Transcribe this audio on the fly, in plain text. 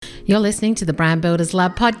You're listening to the Brand Builders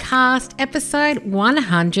Lab podcast, episode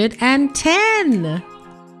 110.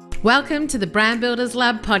 Welcome to the Brand Builders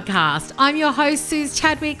Lab podcast. I'm your host, Suze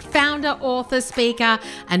Chadwick, founder, author, speaker,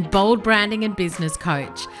 and bold branding and business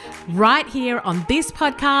coach. Right here on this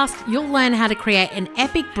podcast, you'll learn how to create an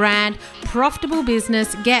epic brand, profitable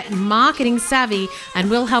business, get marketing savvy, and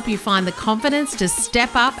we'll help you find the confidence to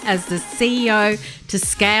step up as the CEO to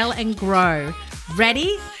scale and grow.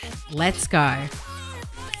 Ready? Let's go.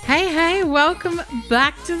 Hey, welcome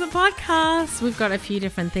back to the podcast. We've got a few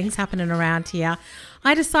different things happening around here.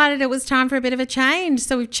 I decided it was time for a bit of a change.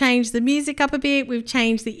 So we've changed the music up a bit. We've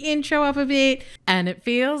changed the intro up a bit. And it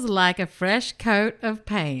feels like a fresh coat of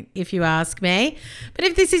paint, if you ask me. But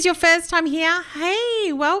if this is your first time here,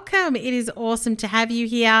 hey, welcome. It is awesome to have you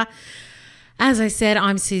here. As I said,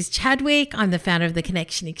 I'm Suze Chadwick. I'm the founder of The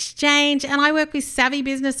Connection Exchange, and I work with savvy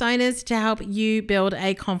business owners to help you build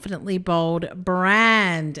a confidently bold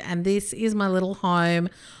brand. And this is my little home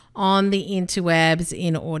on the interwebs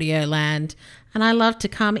in audio land. And I love to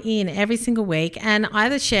come in every single week and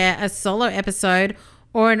either share a solo episode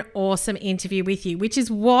or an awesome interview with you, which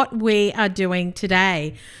is what we are doing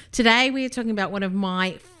today. Today, we are talking about one of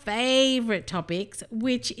my favorite topics,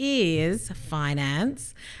 which is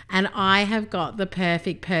finance. And I have got the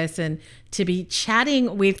perfect person to be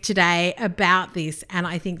chatting with today about this. And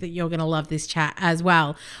I think that you're going to love this chat as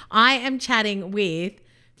well. I am chatting with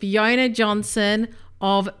Fiona Johnson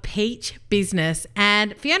of Peach Business.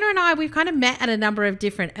 And Fiona and I, we've kind of met at a number of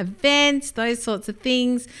different events, those sorts of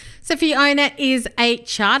things. So Fiona is a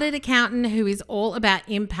chartered accountant who is all about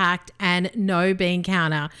impact and no bean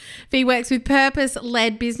counter. Fi works with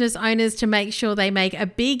purpose-led business owners to make sure they make a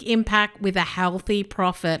big impact with a healthy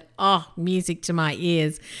profit. Oh, music to my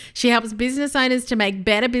ears. She helps business owners to make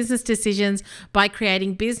better business decisions by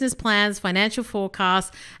creating business plans, financial forecasts,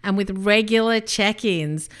 and with regular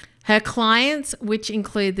check-ins. Her clients, which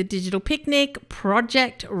include the Digital Picnic,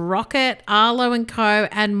 Project Rocket, Arlo & Co,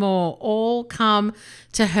 and more, all come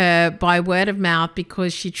to her by word of mouth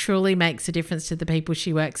because she truly makes a difference to the people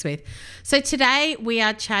she works with. So today we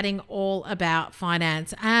are chatting all about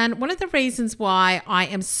finance. And one of the reasons why I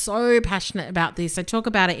am so passionate about this, I talk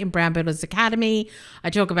about it in Brand Builders Academy,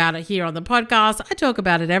 I talk about it here on the podcast, I talk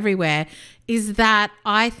about it everywhere, is that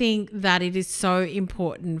I think that it is so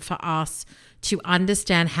important for us to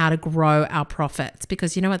understand how to grow our profits,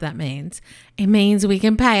 because you know what that means? It means we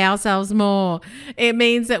can pay ourselves more. It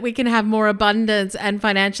means that we can have more abundance and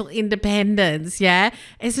financial independence, yeah?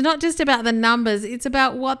 It's not just about the numbers, it's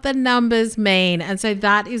about what the numbers mean. And so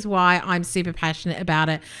that is why I'm super passionate about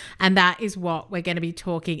it. And that is what we're going to be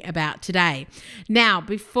talking about today. Now,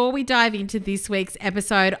 before we dive into this week's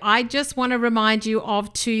episode, I just want to remind you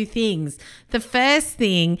of two things. The first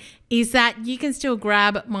thing is that you can still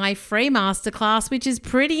grab my free masterclass, which is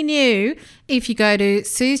pretty new, if you go to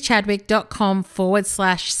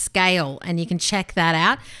suzechadwick.com/scale, and you can check that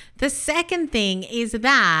out. The second thing is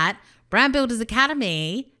that Brand Builders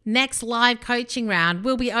Academy next live coaching round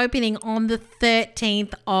will be opening on the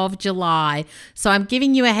 13th of July. So I'm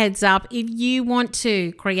giving you a heads up. If you want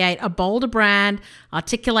to create a bolder brand,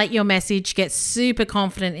 articulate your message, get super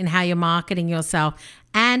confident in how you're marketing yourself,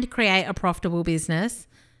 and create a profitable business,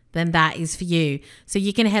 then that is for you. So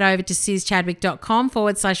you can head over to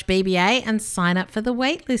suzechadwick.com/BBA and sign up for the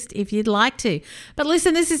waitlist if you'd like to. But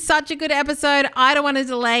listen, this is such a good episode. I don't want to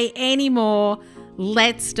delay anymore.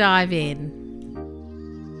 Let's dive in.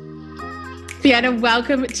 Fiona,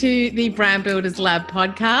 welcome to the Brand Builders Lab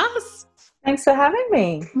podcast. Thanks for having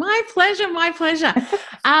me. My pleasure.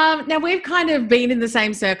 Now, we've kind of been in the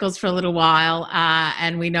same circles for a little while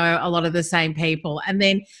and we know a lot of the same people. And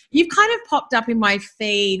then you've kind of popped up in my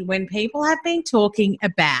feed when people have been talking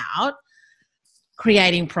about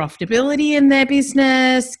creating profitability in their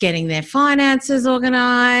business, getting their finances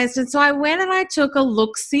organized. And so I went and I took a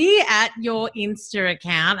look-see at your Insta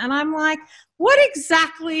account and I'm like, what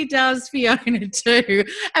exactly does Fiona do?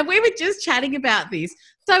 And we were just chatting about this.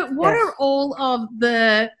 So what are all of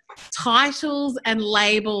the titles and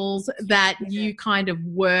labels that you kind of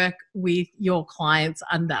work with your clients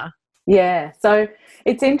under? Yeah, so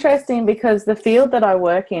it's interesting because the field that I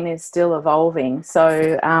work in is still evolving.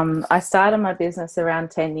 So I started my business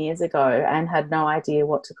around 10 years ago and had no idea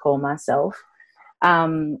what to call myself.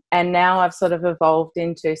 And now I've sort of evolved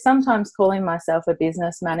into sometimes calling myself a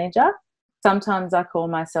business manager. Sometimes I call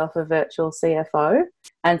myself a virtual CFO,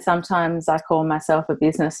 and sometimes I call myself a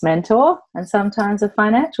business mentor, and sometimes a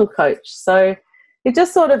financial coach. So it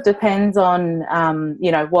just sort of depends on,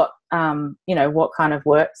 what kind of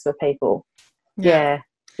works for people. Yeah.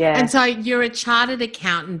 Yeah. And so you're a chartered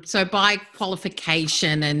accountant. So by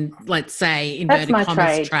qualification and let's say That's inverted my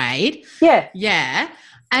commas trade. trade. Yeah. Yeah.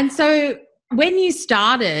 And so when you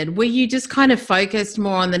started, were you just kind of focused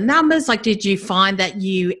more on the numbers? Like, did you find that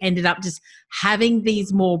you ended up just having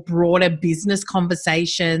these more broader business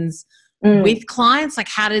conversations with clients? Like,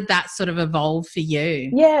 how did that sort of evolve for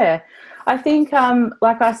you? Yeah. I think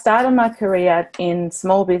like I started my career in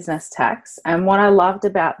small business tax, and what I loved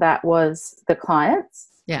about that was the clients.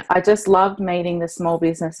 Yeah. I just loved meeting the small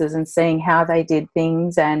businesses and seeing how they did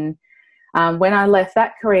things. And when I left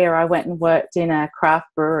that career, I went and worked in a craft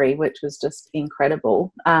brewery, which was just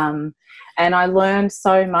incredible. And I learned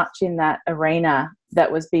so much in that arena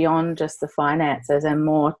that was beyond just the finances and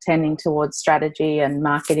more tending towards strategy and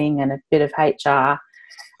marketing and a bit of HR.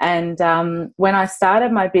 And when I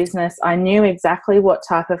started my business, I knew exactly what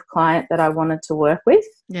type of client that I wanted to work with.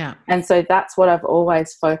 Yeah. And so that's what I've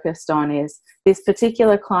always focused on, is this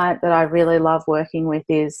particular client that I really love working with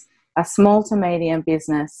is a small to medium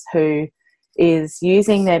business who is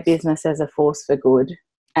using their business as a force for good.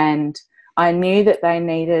 And I knew that they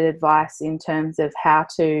needed advice in terms of how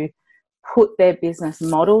to put their business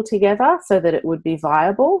model together so that it would be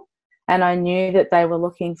viable. And I knew that they were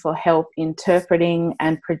looking for help interpreting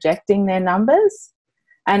and projecting their numbers.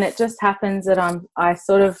 And it just happens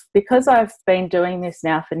that because I've been doing this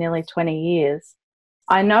now for nearly 20 years,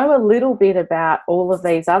 I know a little bit about all of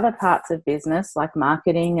these other parts of business, like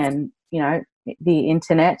marketing and, the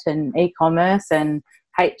internet and e-commerce and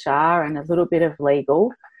HR and a little bit of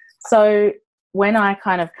legal. So when I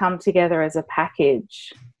kind of come together as a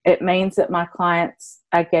package, it means that my clients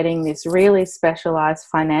are getting this really specialised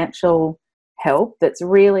financial help that's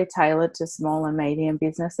really tailored to small and medium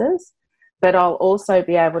businesses. But I'll also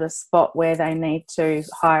be able to spot where they need to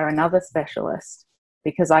hire another specialist,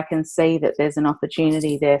 because I can see that there's an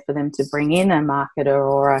opportunity there for them to bring in a marketer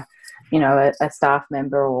or a staff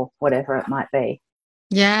member or whatever it might be.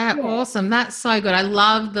 Yeah, awesome. That's so good. I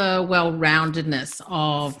love the well-roundedness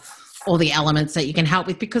of all the elements that you can help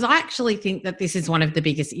with, because I actually think that this is one of the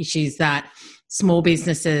biggest issues that small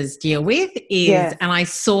businesses deal with and I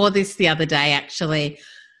saw this the other day actually,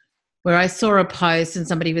 where I saw a post and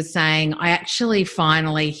somebody was saying, I actually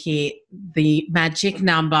finally hit the magic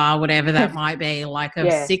number, whatever that might be, like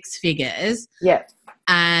of 6 figures. Yeah.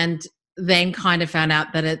 And then kind of found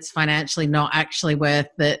out that it's financially not actually worth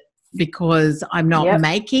it because I'm not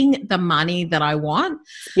making the money that I want.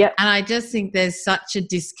 Yep. And I just think there's such a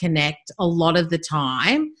disconnect a lot of the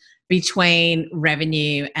time between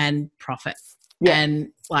revenue and profit and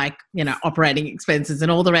operating expenses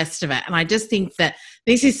and all the rest of it. And I just think that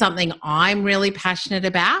this is something I'm really passionate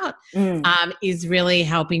about, is really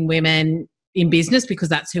helping women in business, because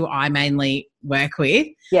that's who I mainly work with,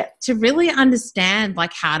 to really understand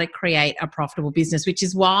how to create a profitable business, which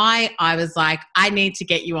is why I was like, I need to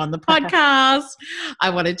get you on the podcast. I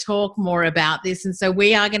want to talk more about this. And so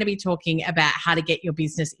we are going to be talking about how to get your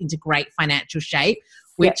business into great financial shape,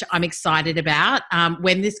 which I'm excited about.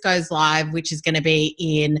 When this goes live, which is going to be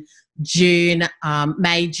in June,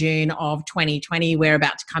 May, June of 2020, we're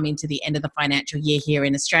about to come into the end of the financial year here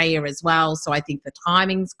in Australia as well. So I think the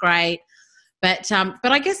timing's great. But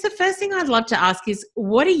I guess the first thing I'd love to ask is,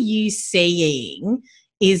 what are you seeing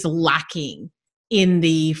is lacking in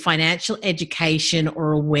the financial education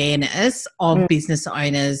or awareness of business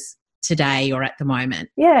owners today or at the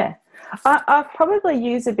moment? Yeah. I'll probably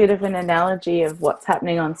use a bit of an analogy of what's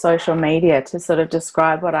happening on social media to sort of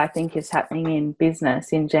describe what I think is happening in business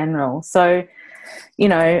in general. So,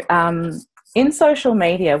 in social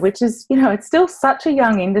media, which is, it's still such a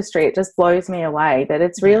young industry, it just blows me away that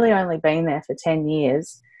it's really only been there for 10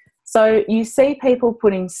 years. So you see people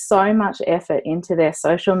putting so much effort into their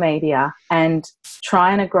social media and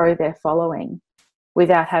trying to grow their following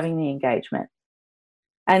without having the engagement.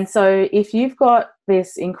 And so if you've got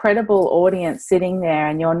this incredible audience sitting there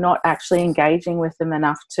and you're not actually engaging with them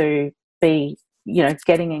enough to be,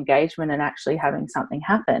 getting engagement and actually having something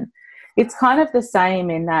happen, it's kind of the same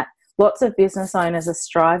in that lots of business owners are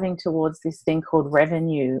striving towards this thing called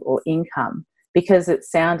revenue or income because it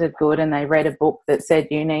sounded good and they read a book that said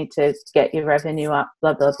you need to get your revenue up,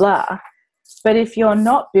 blah, blah, blah. But if you're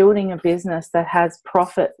not building a business that has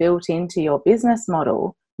profit built into your business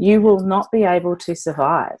model, you will not be able to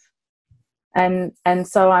survive. And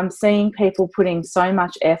so I'm seeing people putting so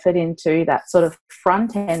much effort into that sort of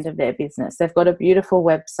front end of their business. They've got a beautiful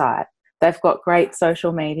website. They've got great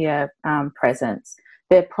social media presence.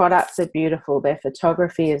 Their products are beautiful. Their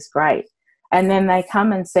photography is great. And then they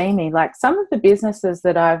come and see me. Like some of the businesses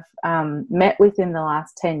that I've met with in the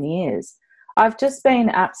last 10 years, I've just been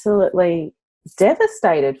absolutely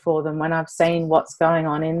devastated for them when I've seen what's going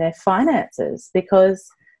on in their finances, because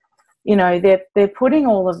they're putting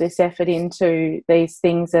all of this effort into these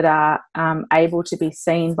things that are able to be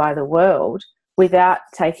seen by the world without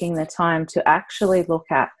taking the time to actually look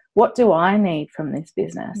at, what do I need from this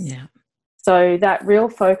business? Yeah. So that real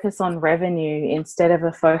focus on revenue instead of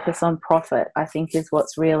a focus on profit, I think, is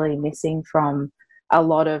what's really missing from a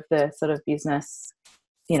lot of the sort of business,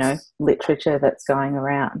 literature that's going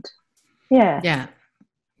around. Yeah. Yeah.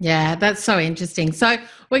 Yeah, that's so interesting. So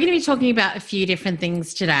we're going to be talking about a few different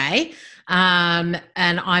things today, and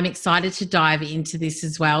I'm excited to dive into this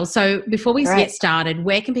as well. So before we get started,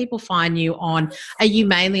 where can people find you on? Are you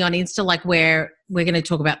mainly on Insta, like where we're going to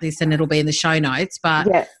talk about this and it'll be in the show notes, but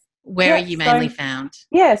where are you mainly found?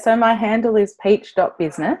 Yeah, so my handle is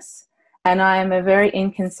peach.business, and I am a very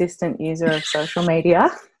inconsistent user of social media.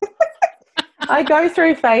 I go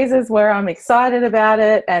through phases where I'm excited about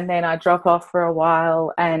it and then I drop off for a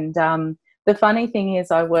while. And the funny thing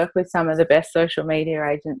is, I work with some of the best social media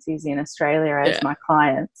agencies in Australia as my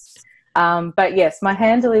clients. But yes, my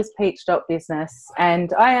handle is peach.business,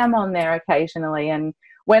 and I am on there occasionally. And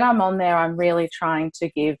when I'm on there, I'm really trying to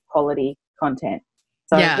give quality content.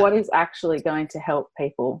 So what is actually going to help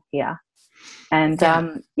people here? And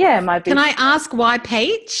Can I ask why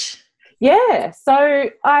peach? Yeah,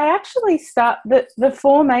 so I actually the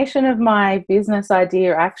formation of my business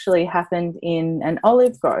idea actually happened in an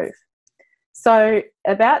olive grove. So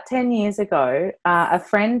about 10 years ago, a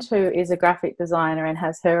friend who is a graphic designer and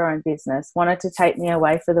has her own business wanted to take me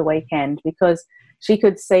away for the weekend because she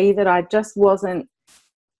could see that I just wasn't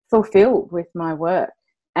fulfilled with my work.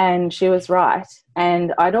 And she was right.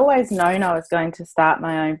 And I'd always known I was going to start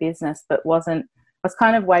my own business, but I was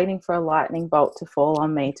kind of waiting for a lightning bolt to fall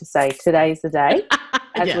on me to say, today's the day,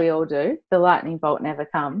 as we all do. The lightning bolt never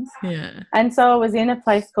comes. Yeah. And so I was in a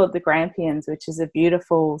place called the Grampians, which is a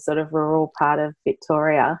beautiful sort of rural part of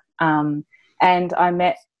Victoria. And I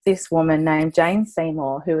met this woman named Jane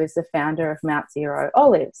Seymour, who is the founder of Mount Zero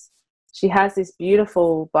Olives. She has this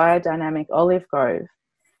beautiful biodynamic olive grove.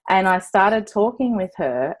 And I started talking with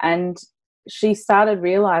her, and she started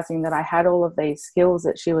realizing that I had all of these skills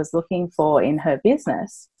that she was looking for in her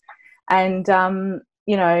business. And,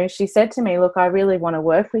 she said to me, look, I really want to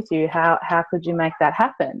work with you. How could you make that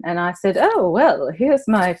happen? And I said, oh, well, here's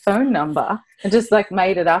my phone number. And just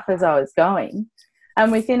made it up as I was going.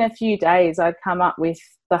 And within a few days, I'd come up with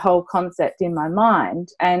the whole concept in my mind.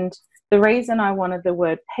 And the reason I wanted the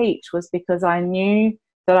word peach was because I knew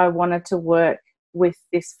that I wanted to work with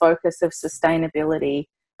this focus of sustainability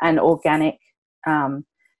and organic.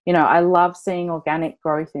 I love seeing organic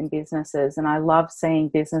growth in businesses, and I love seeing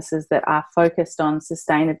businesses that are focused on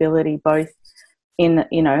sustainability, both in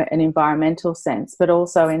an environmental sense, but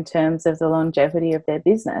also in terms of the longevity of their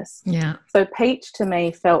business. Yeah. So peach to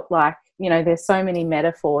me felt like, there's so many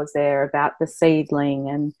metaphors there about the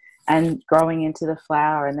seedling and growing into the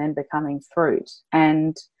flower and then becoming fruit.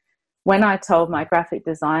 And when I told my graphic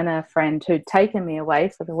designer friend who'd taken me away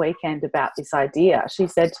for the weekend about this idea, she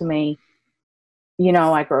said to me,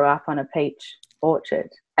 I grew up on a peach orchard.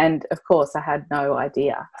 And of course I had no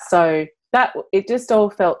idea. So it just all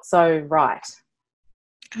felt so right.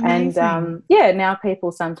 Amazing. And now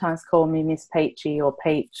people sometimes call me Miss Peachy or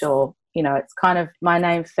Peach, or, it's kind of my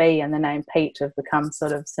name Fee and the name Peach have become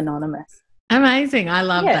sort of synonymous. Amazing. I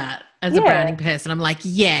love that. As a branding person, I'm like,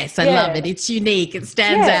 yes, I love it. It's unique. It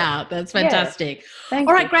stands out. That's fantastic. All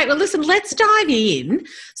right, great. Well, listen, let's dive in.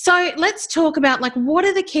 So let's talk about what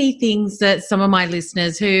are the key things that some of my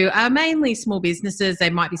listeners who are mainly small businesses, they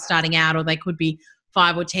might be starting out, or they could be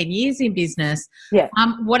 5 or 10 years in business. Yeah.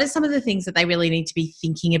 What are some of the things that they really need to be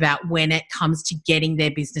thinking about when it comes to getting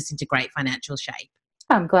their business into great financial shape?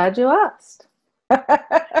 I'm glad you asked.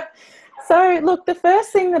 So, look, the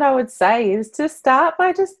first thing that I would say is to start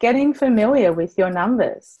by just getting familiar with your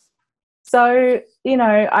numbers. So,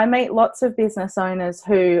 I meet lots of business owners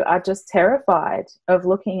who are just terrified of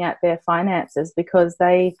looking at their finances because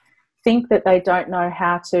they think that they don't know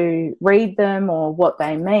how to read them or what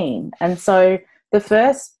they mean. And so the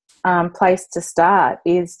first place to start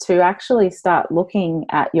is to actually start looking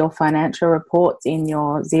at your financial reports in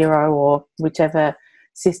your Xero or whichever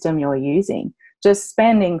system you're using. Just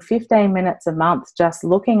spending 15 minutes a month just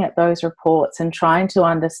looking at those reports and trying to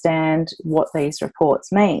understand what these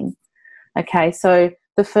reports mean. Okay, so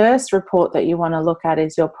the first report that you want to look at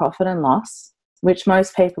is your profit and loss, which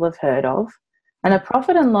most people have heard of. And a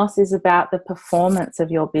profit and loss is about the performance of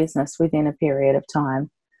your business within a period of time.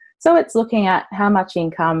 So it's looking at how much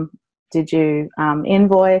income did you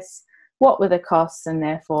invoice, what were the costs, and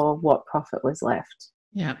therefore what profit was left.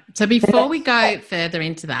 Yeah. So before we go further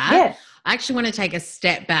into that, I actually want to take a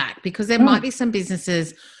step back because there might be some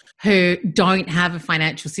businesses who don't have a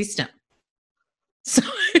financial system. So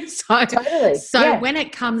Totally. when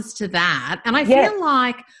it comes to that, and I feel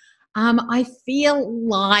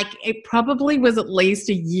like it probably was at least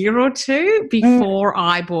a year or two before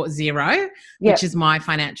I bought Xero, which is my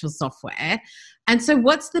financial software. And so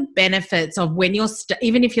what's the benefits of when you're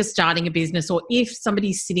even if you're starting a business, or if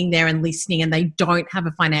somebody's sitting there and listening and they don't have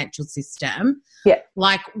a financial system,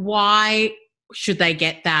 like why should they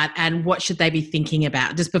get that, and what should they be thinking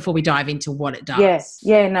about, just before we dive into what it does? Yes.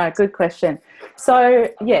 Yeah, no, good question. So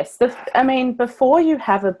yes, before you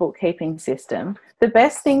have a bookkeeping system, the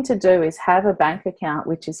best thing to do is have a bank account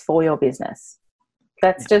which is for your business.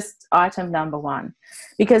 That's just item number one.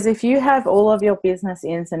 Because if you have all of your business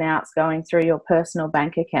ins and outs going through your personal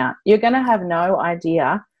bank account, you're going to have no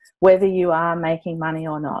idea whether you are making money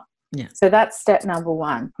or not. Yeah. So that's step number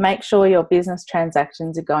one. Make sure your business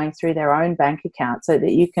transactions are going through their own bank account so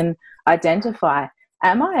that you can identify,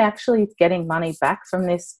 am I actually getting money back from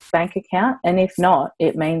this bank account? And if not,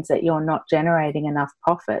 it means that you're not generating enough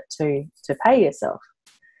profit to pay yourself.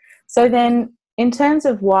 So then, in terms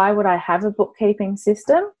of why would I have a bookkeeping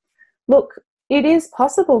system? Look, it is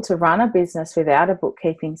possible to run a business without a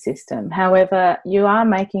bookkeeping system. However, you are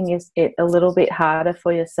making it a little bit harder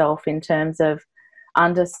for yourself in terms of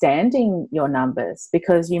understanding your numbers,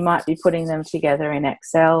 because you might be putting them together in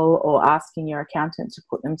Excel or asking your accountant to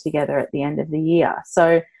put them together at the end of the year.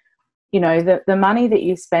 So, the money that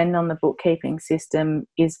you spend on the bookkeeping system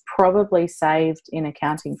is probably saved in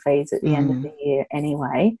accounting fees at the end of the year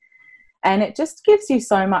anyway. And it just gives you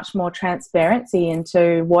so much more transparency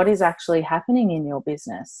into what is actually happening in your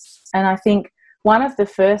business. And I think one of the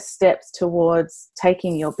first steps towards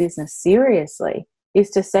taking your business seriously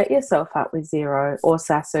is to set yourself up with Xero or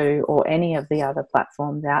Sasu or any of the other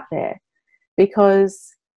platforms out there.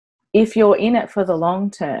 Because if you're in it for the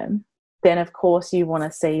long term, then of course you want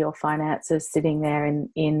to see your finances sitting there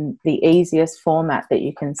in the easiest format that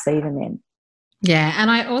you can see them in. Yeah,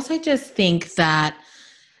 and I also just think that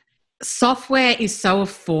software is so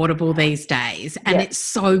affordable these days, and it's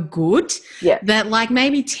so good that like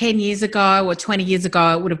maybe 10 years ago or 20 years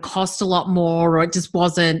ago it would have cost a lot more, or it just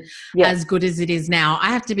wasn't as good as it is now. I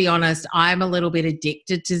have to be honest, I'm a little bit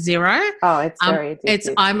addicted to Xero. Oh, it's very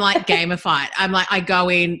addictive. I'm like gamified. I'm like, I go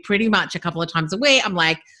in pretty much a couple of times a week. I'm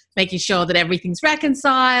like making sure that everything's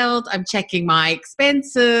reconciled. I'm checking my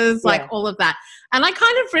expenses, like all of that. And I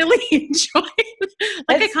kind of really enjoy it.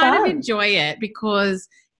 Like it's fun. Enjoy it because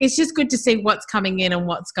it's just good to see what's coming in and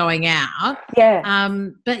what's going out. Yeah.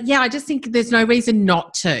 But I just think there's no reason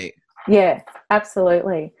not to. Yeah,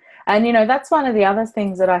 absolutely. And, that's one of the other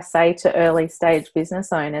things that I say to early stage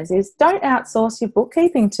business owners is don't outsource your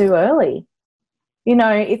bookkeeping too early.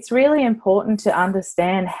 It's really important to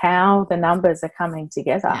understand how the numbers are coming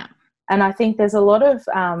together. Yeah. And I think there's a lot of,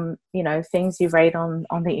 things you read on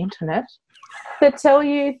the internet that tell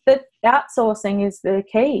you that outsourcing is the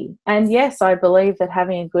key. And yes, I believe that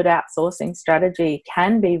having a good outsourcing strategy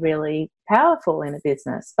can be really powerful in a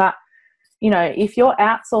business. But, if you're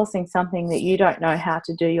outsourcing something that you don't know how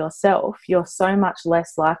to do yourself, you're so much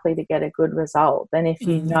less likely to get a good result than if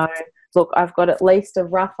you know, look, I've got at least a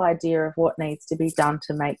rough idea of what needs to be done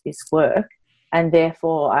to make this work, and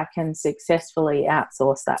therefore I can successfully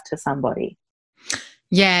outsource that to somebody.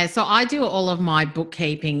 Yeah, so I do all of my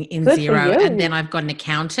bookkeeping in Xero, and then I've got an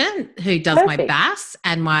accountant who does my BAS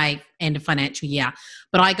and my end of financial year.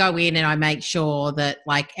 But I go in and I make sure that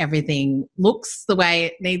like everything looks the way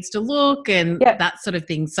it needs to look and that sort of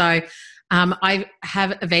thing. So I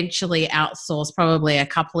have eventually outsourced, probably a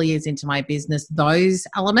couple of years into my business, those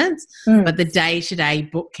elements. But the day-to-day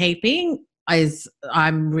bookkeeping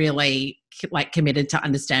I'm really like committed to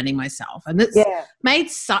understanding myself, and it's made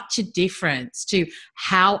such a difference to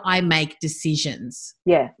how I make decisions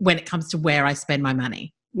when it comes to where I spend my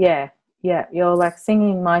money. You're like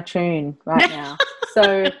singing my tune right now.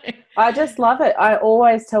 So I just love it. I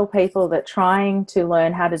always tell people that trying to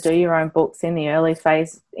learn how to do your own books in the early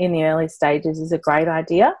stages is a great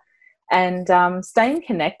idea. And staying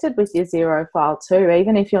connected with your Xero file too,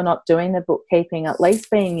 even if you're not doing the bookkeeping, at least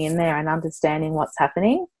being in there and understanding what's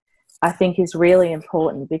happening, I think is really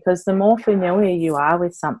important, because the more familiar you are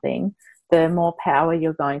with something, the more power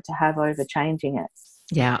you're going to have over changing it.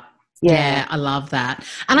 Yeah, I love that.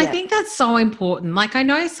 And I think that's so important. Like, I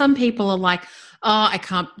know some people are like, oh, I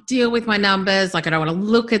can't deal with my numbers. Like, I don't want to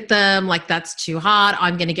look at them. Like, that's too hard.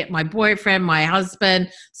 I'm going to get my boyfriend, my husband,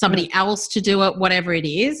 somebody else to do it, whatever it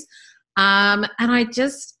is. And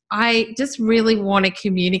I just really want to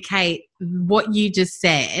communicate what you just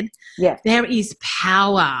said. Yeah. There is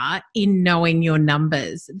power in knowing your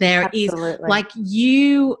numbers. There Absolutely. is, like,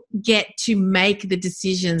 you get to make the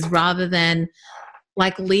decisions rather than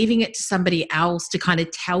like leaving it to somebody else to kind of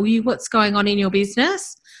tell you what's going on in your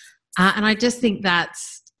business. And I just think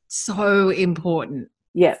that's so important.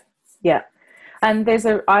 Yeah. Yeah. And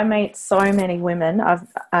I meet so many women,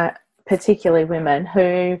 particularly women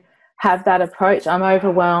who have that approach. I'm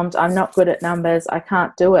overwhelmed. I'm not good at numbers. I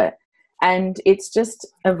can't do it. And it's just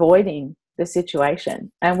avoiding the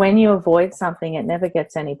situation. And when you avoid something, it never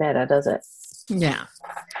gets any better, does it? Yeah.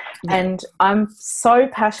 And I'm so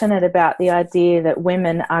passionate about the idea that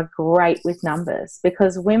women are great with numbers,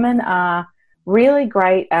 because women are really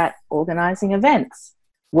great at organising events,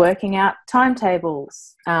 working out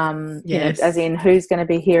timetables, Yes. as in who's going to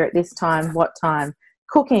be here at this time, what time,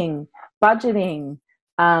 cooking, budgeting,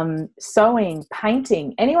 sewing,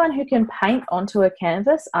 painting. Anyone who can paint onto a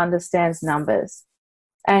canvas understands numbers.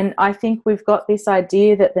 And I think we've got this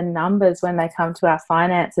idea that the numbers, when they come to our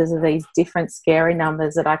finances, are these different scary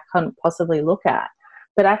numbers that I couldn't possibly look at.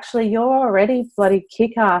 But actually, you're already bloody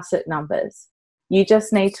kick-ass at numbers. You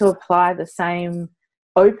just need to apply the same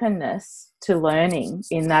openness to learning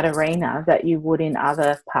in that arena that you would in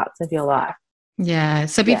other parts of your life. Yeah.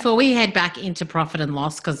 So before we head back into profit and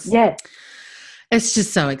loss, because it's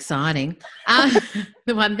just so exciting.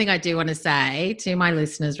 The one thing I do want to say to my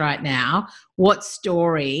listeners right now, what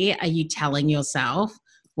story are you telling yourself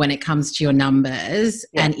when it comes to your numbers?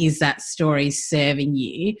 Yeah. And is that story serving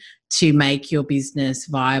you to make your business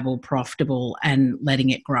viable, profitable, and letting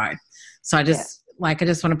it grow? So I just want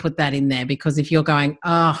to put that in there, because if you're going,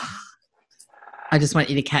 I just want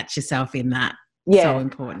you to catch yourself in that. Yeah. So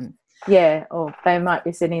important. Yeah, or they might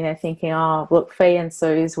be sitting there thinking, oh, look, Fee and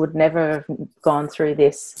Suze would never have gone through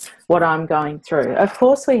this, what I'm going through. Of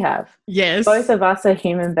course we have. Yes. Both of us are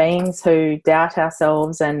human beings who doubt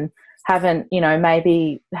ourselves and haven't,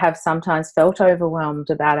 maybe have sometimes felt overwhelmed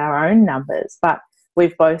about our own numbers, but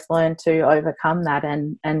we've both learned to overcome that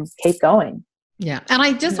and keep going. Yeah. And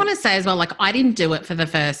I just want to say as well, like, I didn't do it for the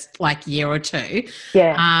first year or two.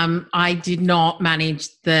 Yeah. I did not manage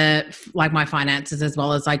my finances as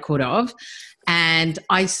well as I could have. And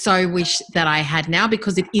I so wish that I had now,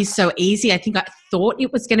 because it is so easy. I think I thought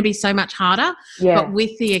it was going to be so much harder. Yeah. But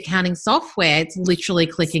with the accounting software, it's literally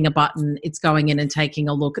clicking a button. It's going in and taking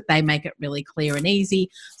a look. They make it really clear and easy.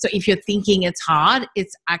 So if you're thinking it's hard,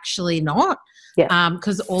 it's actually not. Yeah.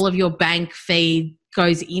 Because all of your bank feed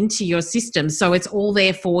goes into your system. So it's all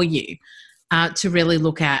there for you to really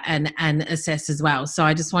look at and assess as well. So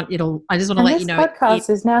I just want to let you know. This podcast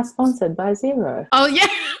is now sponsored by Xero. Oh, yeah.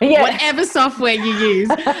 Yeah. Whatever software you use.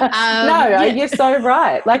 You're so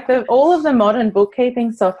right. Like all of the modern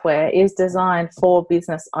bookkeeping software is designed for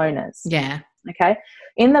business owners. Yeah. Okay.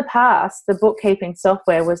 In the past, the bookkeeping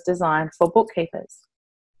software was designed for bookkeepers.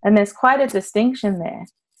 And there's quite a distinction there,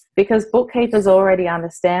 because bookkeepers already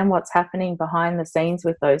understand what's happening behind the scenes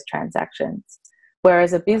with those transactions,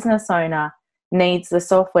 whereas a business owner needs the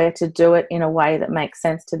software to do it in a way that makes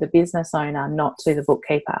sense to the business owner, not to the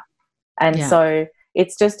bookkeeper. And so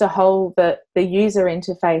it's just the user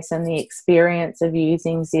interface and the experience of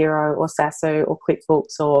using Xero or Sasso or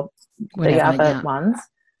QuickBooks or the other ones.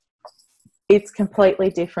 It's completely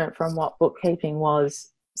different from what bookkeeping was,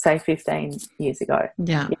 say, 15 years ago.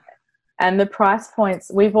 Yeah. And the price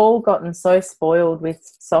points, we've all gotten so spoiled with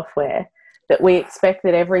software that we expect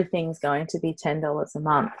that everything's going to be $10 a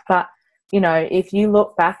month. But, if you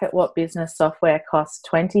look back at what business software cost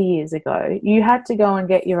 20 years ago, you had to go and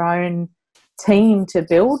get your own team to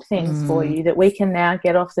build things for you that we can now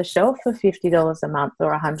get off the shelf for $50 a month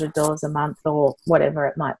or $100 a month or whatever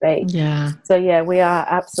it might be. Yeah. So, we are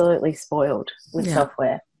absolutely spoiled with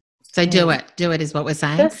software. So do it is what we're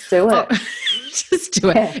saying. Just do it. Just do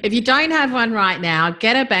it. Yeah. If you don't have one right now,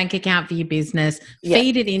 get a bank account for your business,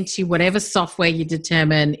 feed it into whatever software you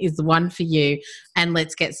determine is the one for you, and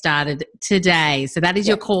let's get started today. So that is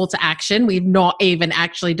your call to action. We've not even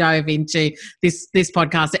actually dove into this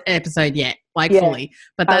podcast episode yet, fully,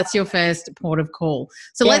 but that's your first port of call.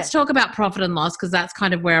 So let's talk about profit and loss, because that's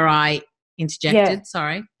kind of where I interjected.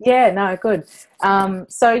 Sorry. Yeah, no, good. Of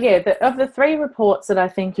the 3 reports that I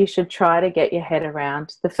think you should try to get your head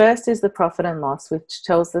around, the first is the profit and loss, which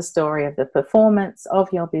tells the story of the performance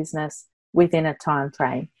of your business within a time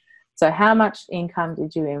frame. So how much income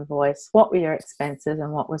did you invoice? What were your expenses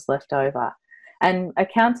and what was left over? And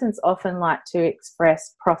accountants often like to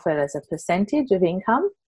express profit as a percentage of income.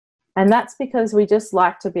 And that's because we just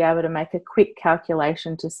like to be able to make a quick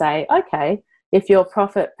calculation to say, okay, if your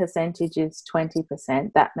profit percentage is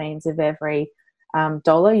 20%, that means of every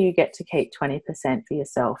dollar, you get to keep 20% for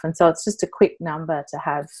yourself. And so it's just a quick number to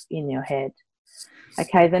have in your head.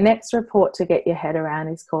 Okay, the next report to get your head around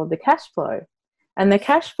is called the cash flow. And the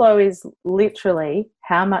cash flow is literally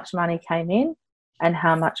how much money came in and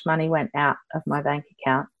how much money went out of my bank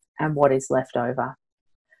account and what is left over.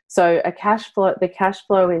 So the cash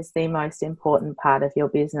flow is the most important part of your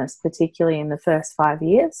business, particularly in the first 5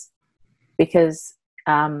 years, because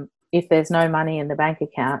if there's no money in the bank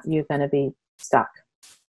account, you're going to be stuck.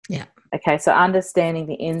 Yeah. Okay, so understanding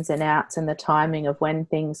the ins and outs and the timing of when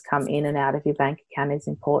things come in and out of your bank account is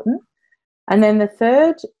important. And then the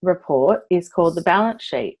third report is called the balance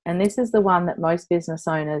sheet. And this is the one that most business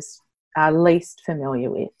owners are least familiar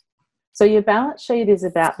with. So your balance sheet is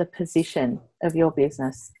about the position of your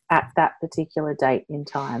business at that particular date in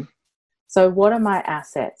time. So what are my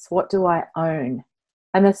assets? What do I own?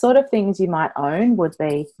 And the sort of things you might own would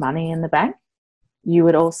be money in the bank. You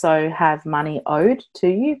would also have money owed to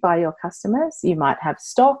you by your customers. You might have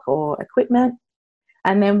stock or equipment.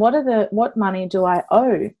 And then what money do I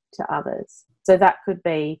owe to others? So that could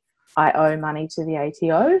be I owe money to the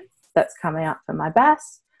ATO that's coming up for my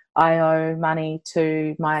BAS. I owe money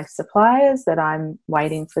to my suppliers that I'm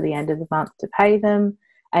waiting for the end of the month to pay them.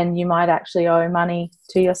 And you might actually owe money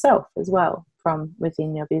to yourself as well from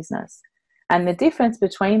within your business. And the difference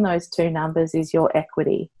between those two numbers is your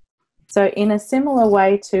equity. So in a similar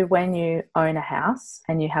way to when you own a house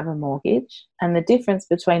and you have a mortgage, and the difference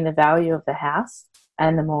between the value of the house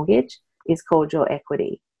and the mortgage is called your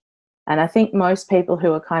equity. And I think most people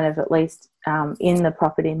who are kind of at least in the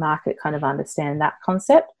property market kind of understand that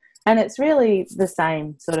concept. And it's really the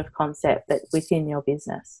same sort of concept that within your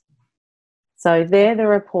business. So they're the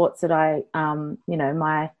reports that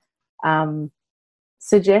my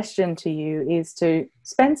suggestion to you is to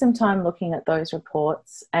spend some time looking at those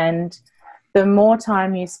reports, and the more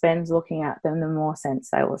time you spend looking at them, the more sense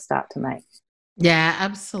they will start to make. Yeah,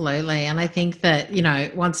 absolutely. And I think that,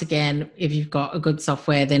 once again, if you've got a good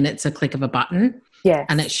software, then it's a click of a button. Yes.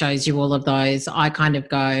 And it shows you all of those. I kind of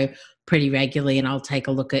go pretty regularly and I'll take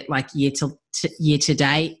a look at like year to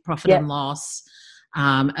date profit and loss,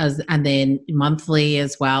 and then monthly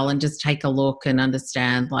as well, and just take a look and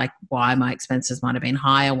understand like why my expenses might have been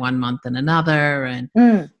higher one month than another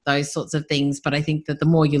and those sorts of things. But I think that the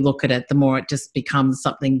more you look at it, the more it just becomes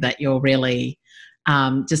something that you're really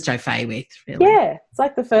just au fait with, really. Yeah, it's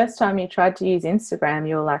like the first time you tried to use Instagram,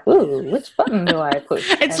 you were like, ooh, which button do I push?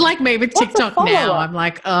 It's like me with TikTok now. I'm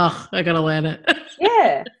like, oh, I got to learn it.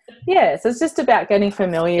 Yeah. So it's just about getting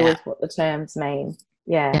familiar with what the terms mean.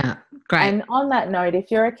 Yeah, great. And on that note,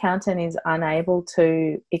 if your accountant is unable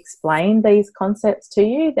to explain these concepts to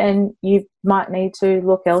you, then you might need to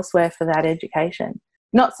look elsewhere for that education.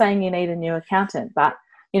 Not saying you need a new accountant, but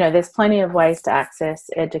there's plenty of ways to access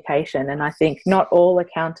education. And I think not all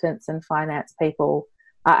accountants and finance people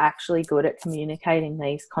are actually good at communicating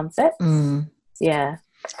these concepts. Yeah.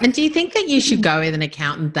 And do you think that you should go with an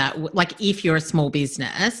accountant that, like, if you're a small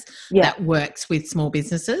business that works with small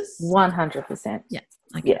businesses? 100%. Yeah.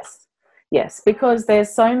 Okay. Yes, because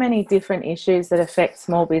there's so many different issues that affect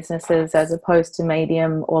small businesses as opposed to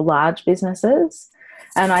medium or large businesses.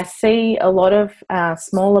 And I see a lot of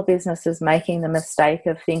smaller businesses making the mistake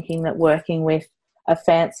of thinking that working with a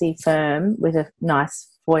fancy firm with a nice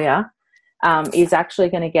foyer is actually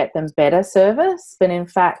going to get them better service. But in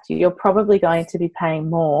fact, you're probably going to be paying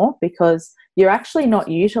more because you're actually not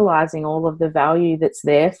utilising all of the value that's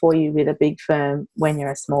there for you with a big firm when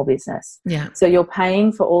you're a small business. Yeah. So you're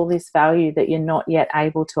paying for all this value that you're not yet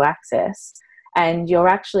able to access, and you're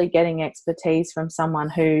actually getting expertise from someone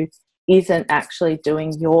who isn't actually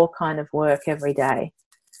doing your kind of work every day.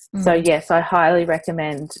 So yes, I highly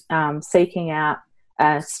recommend seeking out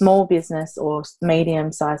a small business or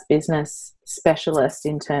medium-sized business specialist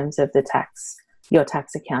in terms of your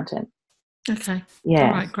tax accountant. Okay. Yeah.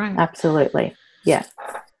 All right, great. Absolutely. Yeah.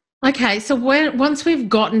 Okay, so once we've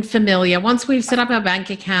gotten familiar, once we've set up our bank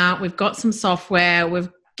account, we've got some software, we're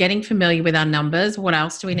getting familiar with our numbers, what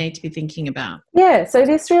else do we need to be thinking about? Yeah, so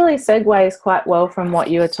this really segues quite well from what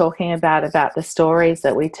you were talking about the stories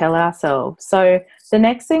that we tell ourselves. So the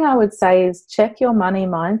next thing I would say is check your money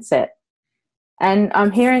mindset. And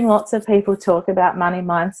I'm hearing lots of people talk about money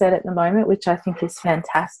mindset at the moment, which I think is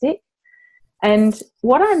fantastic. And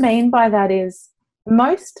what I mean by that is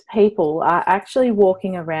most people are actually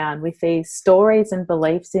walking around with these stories and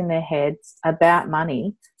beliefs in their heads about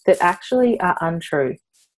money that actually are untrue.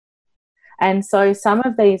 And so some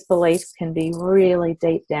of these beliefs can be really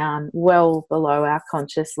deep down, well below our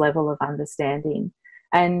conscious level of understanding.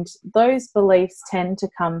 And those beliefs tend to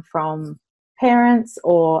come from parents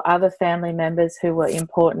or other family members who were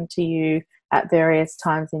important to you at various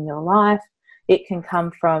times in your life. It can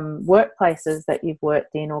come from workplaces that you've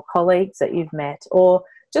worked in, or colleagues that you've met, or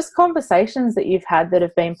just conversations that you've had that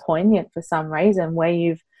have been poignant for some reason, where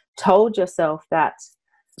you've told yourself that,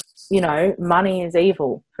 money is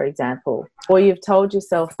evil, for example, or you've told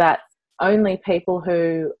yourself that only people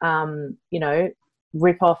who,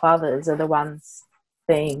 rip off others are the ones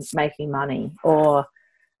making money, or,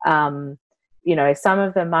 some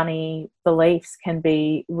of the money beliefs can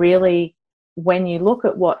be really, when you look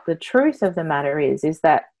at what the truth of the matter is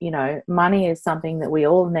that, money is something that we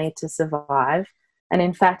all need to survive. And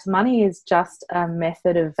in fact, money is just a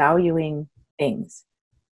method of valuing things.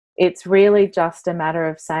 It's really just a matter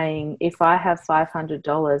of saying, if I have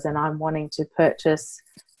 $500 and I'm wanting to purchase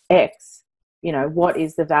X, what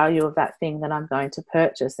is the value of that thing that I'm going to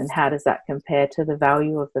purchase, and how does that compare to the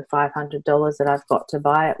value of the $500 that I've got to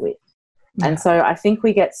buy it with? Yeah. And so I think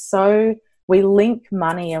we link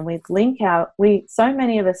money, and so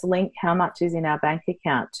many of us link how much is in our bank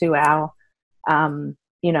account to our,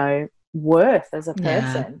 worth as a person.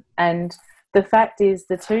 Yeah. And the fact is,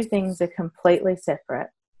 the two things are completely separate,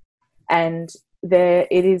 and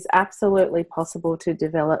it is absolutely possible to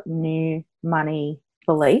develop new money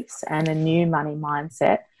beliefs and a new money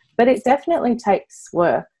mindset, but it definitely takes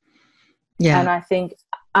work. Yeah. And I think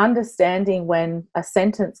understanding when a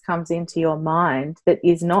sentence comes into your mind that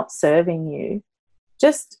is not serving you,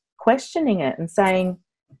 just questioning it and saying,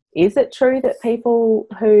 is it true that people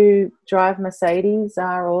who drive Mercedes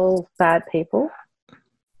are all bad people?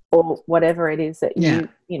 Or whatever it is that is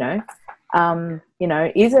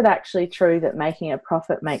it actually true that making a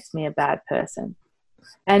profit makes me a bad person?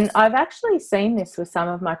 And I've actually seen this with some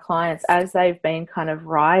of my clients as they've been kind of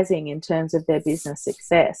rising in terms of their business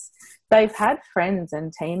success. They've had friends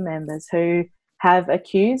and team members who have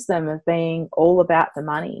accused them of being all about the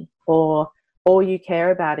money, or all you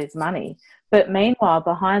care about is money. But meanwhile,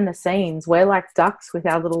 behind the scenes, we're like ducks with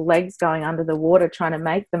our little legs going under the water, trying to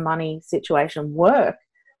make the money situation work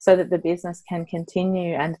so that the business can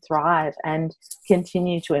continue and thrive and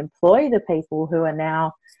continue to employ the people who are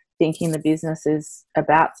now thinking the business is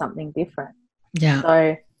about something different. Yeah.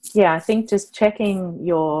 So, I think just checking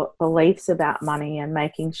your beliefs about money and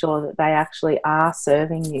making sure that they actually are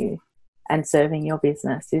serving you and serving your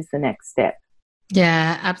business is the next step.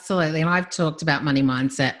 Yeah, absolutely. And I've talked about money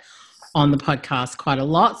mindset on the podcast quite a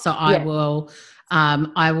lot. So I will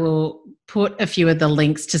put a few of the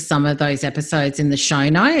links to some of those episodes in the show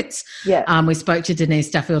notes. Yeah. We spoke to Denise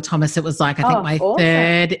Duffield Thomas. It was like, I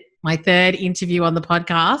think my third interview on the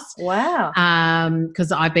podcast. Wow.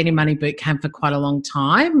 Because I've been in Money Bootcamp for quite a long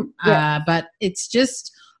time. Yeah. But it's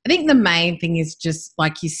just, I think the main thing is just,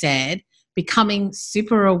 like you said, becoming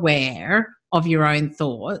super aware of your own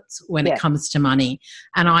thoughts when it comes to money.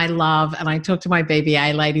 And I talk to my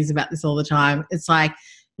BBA ladies about this all the time. It's like,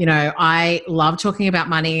 I love talking about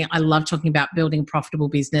money. I love talking about building a profitable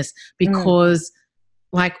business because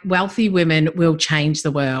like wealthy women will change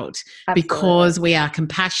the world. Absolutely. Because we are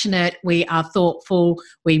compassionate, we are thoughtful,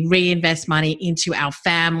 we reinvest money into our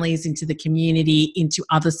families, into the community, into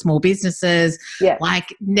other small businesses. Yeah.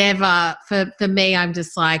 Like never, for me, I'm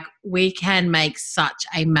just like, we can make such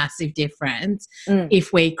a massive difference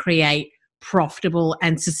if we create profitable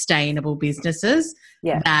and sustainable businesses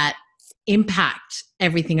that impact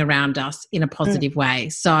everything around us in a positive way.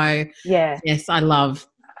 So yes, I love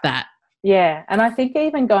that. Yeah, and I think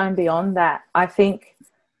even going beyond that, I think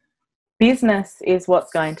business is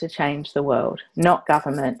what's going to change the world, not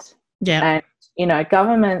government. Yeah. And,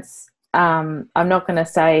 governments, I'm not going to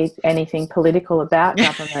say anything political about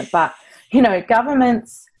government, but,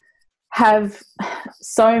 governments have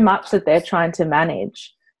so much that they're trying to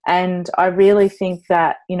manage. And I really think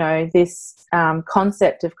that, this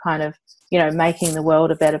concept of kind of, making the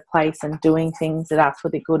world a better place and doing things that are for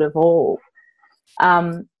the good of all,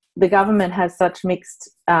 the government has such mixed,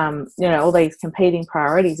 all these competing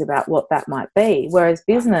priorities about what that might be. Whereas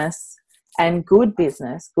business and good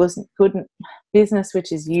business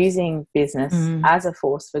which is using business as a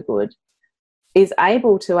force for good, is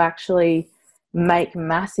able to actually make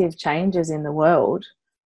massive changes in the world.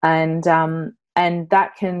 And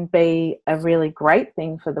that can be a really great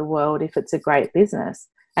thing for the world if it's a great business.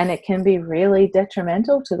 And it can be really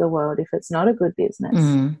detrimental to the world if it's not a good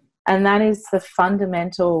business. And that is the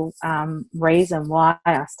fundamental reason why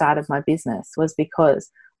I started my business, was because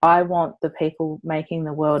I want the people making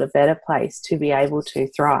the world a better place to be able to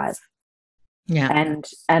thrive. Yeah.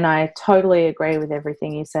 And I totally agree with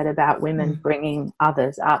everything you said about women bringing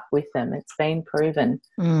others up with them. It's been proven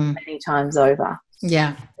many times over.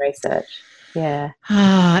 Yeah. Research. Yeah.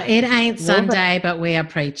 It ain't Sunday, but we are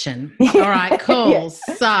preaching. All right, cool.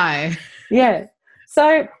 So Yeah.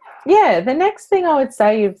 So, yeah, the next thing I would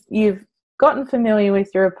say, you've gotten familiar with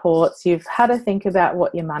your reports, you've had to think about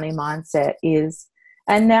what your money mindset is,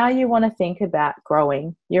 and now you want to think about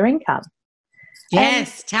growing your income.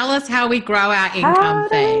 Yes, tell us how we grow our income, How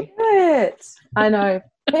do we Fee. do it? I know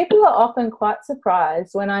people are often quite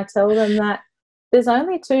surprised when I tell them that there's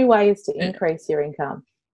only 2 ways to increase your income,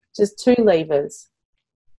 just 2 levers.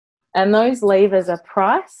 And those levers are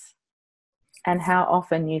price and how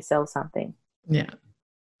often you sell something. Yeah.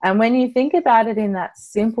 And when you think about it in that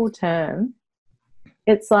simple term,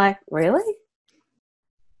 it's like, really?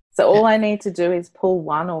 So all I need to do is pull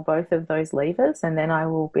one or both of those levers, and then I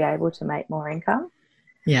will be able to make more income.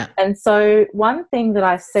 Yeah. And so one thing that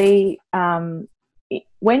I see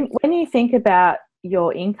when you think about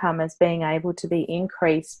your income as being able to be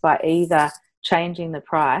increased by either changing the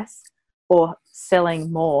price or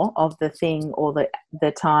selling more of the thing or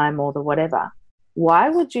the time or the whatever, why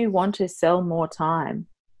would you want to sell more time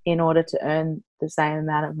in order to earn the same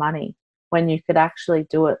amount of money when you could actually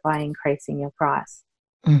do it by increasing your price?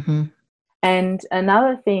 Mm-hmm. And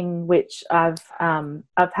another thing which I've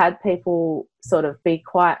had people sort of be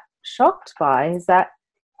quite shocked by is that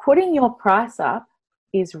putting your price up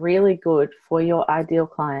is really good for your ideal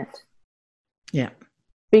client. Yeah.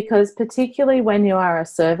 Because particularly when you are a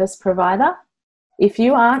service provider, if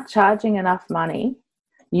you aren't charging enough money,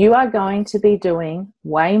 you are going to be doing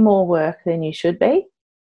way more work than you should be.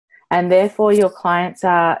 And therefore your clients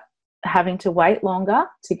are having to wait longer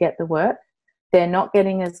to get the work. They're not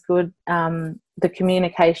getting as good, the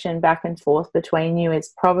communication back and forth between you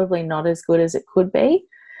is probably not as good as it could be.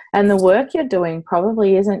 And the work you're doing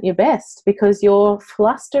probably isn't your best because you're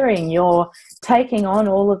flustering, you're taking on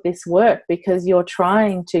all of this work because you're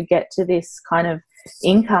trying to get to this kind of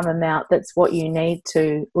income amount that's what you need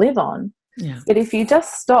to live on. Yeah. But if you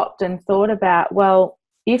just stopped and thought about, well,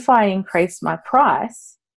 if I increase my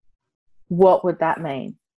price, what would that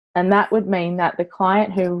mean? And that would mean that the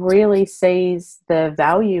client who really sees the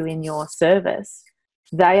value in your service,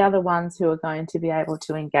 they are the ones who are going to be able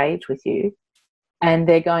to engage with you, and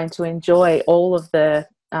they're going to enjoy all of the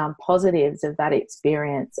positives of that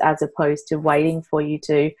experience as opposed to waiting for you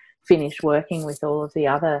to finish working with all of the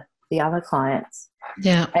other clients.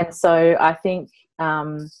 Yeah. And so I think,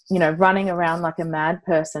 running around like a mad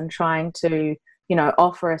person trying to,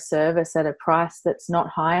 offer a service at a price that's not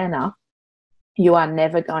high enough, you are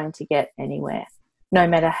never going to get anywhere. No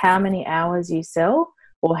matter how many hours you sell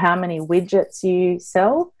or how many widgets you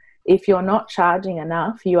sell, if you're not charging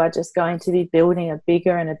enough, you are just going to be building a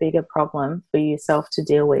bigger and a bigger problem for yourself to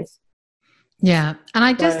deal with. Yeah. And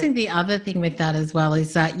I just think the other thing with that as well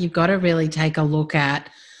is that you've got to really take a look at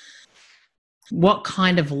what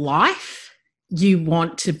kind of life you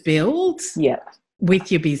want to build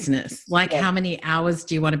with your business. Like how many hours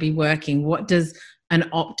do you want to be working? What does an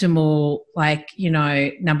optimal,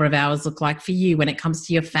 number of hours look like for you when it comes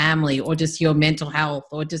to your family or just your mental health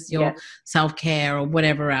or just your self-care or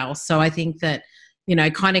whatever else? So I think that,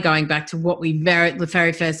 kind of going back to what the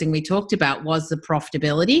very first thing we talked about was the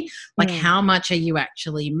profitability. Like how much are you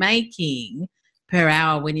actually making per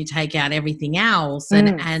hour when you take out everything else?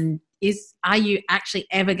 And are you actually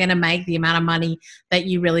ever going to make the amount of money that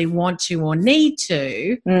you really want to or need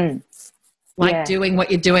to, doing what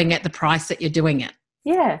you're doing at the price that you're doing it?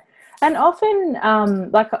 Yeah. And often,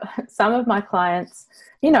 some of my clients,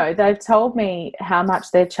 they've told me how much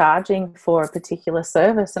they're charging for a particular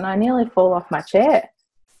service and I nearly fall off my chair.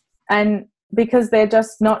 And because they're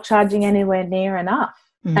just not charging anywhere near enough.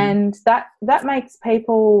 And that makes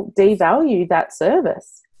people devalue that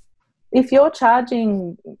service. If you're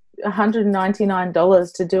charging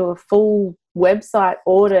 $199 to do a full website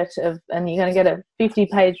audit and you're going to get a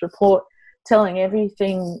 50-page report telling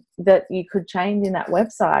everything that you could change in that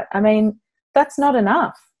website, I mean, that's not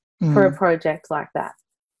enough for a project like that.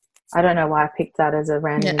 I don't know why I picked that as a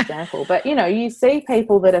random example, but, you see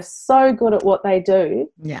people that are so good at what they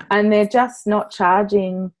do and they're just not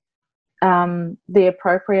charging the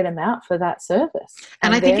appropriate amount for that service.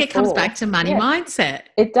 And I think it comes back to money mindset.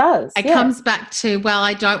 It does. It comes back to, well,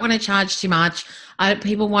 I don't want to charge too much.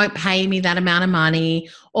 People won't pay me that amount of money,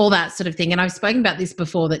 all that sort of thing. And I've spoken about this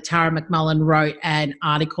before, that Tara McMullen wrote an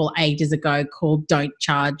article ages ago called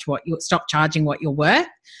Stop Charging What You're Worth.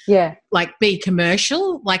 Yeah. Like be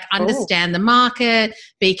commercial, understand the market,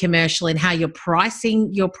 be commercial in how you're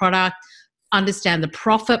pricing your product, understand the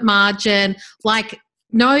profit margin,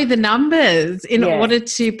 know the numbers in order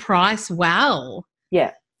to price well.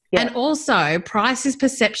 Yeah. Yeah. And also, price is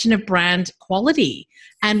perception of brand quality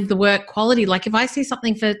and the work quality. Like if I see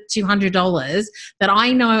something for $200 that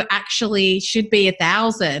I know actually should be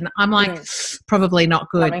 $1,000, I'm like, probably not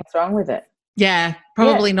good. Something's wrong with it. Yeah,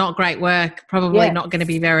 probably not great work. Probably not going to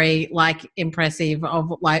be very impressive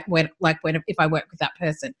of when if I work with that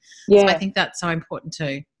person. Yeah. So I think that's so important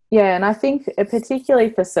too. Yeah, and I think particularly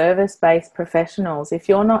for service-based professionals, if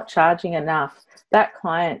you're not charging enough, that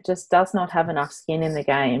client just does not have enough skin in the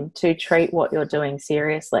game to treat what you're doing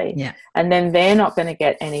seriously. Yeah. And then they're not going to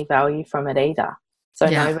get any value from it either. So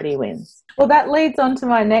nobody wins. Well, that leads on to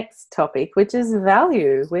my next topic, which is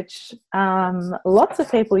value, which lots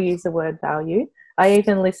of people use the word value. I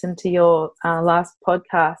even listened to your last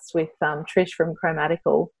podcast with Trish from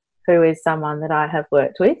Chromatical, who is someone that I have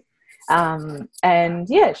worked with. And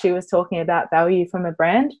she was talking about value from a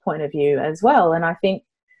brand point of view as well. And I think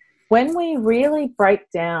when we really break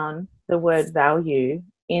down the word value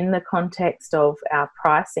in the context of our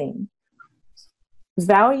pricing,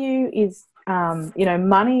 value is,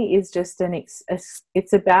 money is just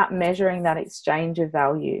it's about measuring that exchange of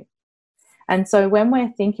value. And so when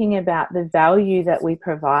we're thinking about the value that we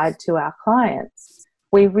provide to our clients,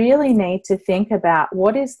 we really need to think about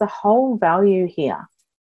what is the whole value here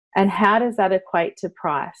and how does that equate to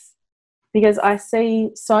price? Because I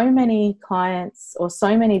see so many clients or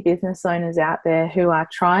so many business owners out there who are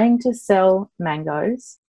trying to sell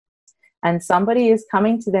mangoes, and somebody is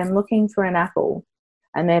coming to them looking for an apple,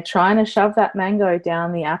 and they're trying to shove that mango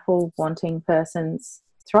down the apple wanting person's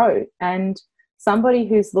throat. And somebody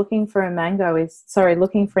who's looking for an apple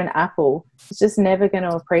is just never going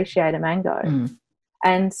to appreciate a mango.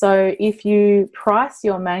 And so if you price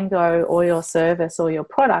your mango or your service or your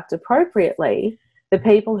product appropriately, the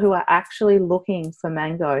people who are actually looking for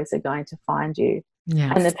mangoes are going to find you.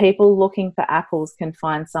 Yeah. And the people looking for apples can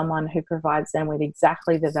find someone who provides them with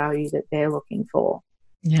exactly the value that they're looking for.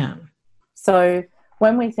 Yeah. So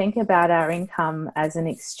when we think about our income as an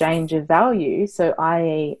exchange of value, so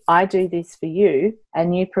i.e., I do this for you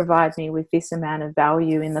and you provide me with this amount of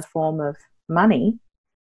value in the form of money,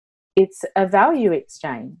 it's a value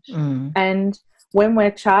exchange. And when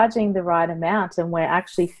we're charging the right amount and we're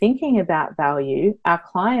actually thinking about value, our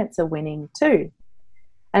clients are winning too.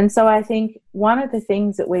 And so I think one of the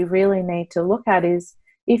things that we really need to look at is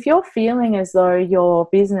if you're feeling as though your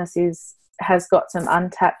business has got some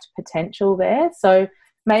untapped potential there, so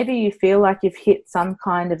maybe you feel like you've hit some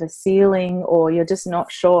kind of a ceiling or you're just not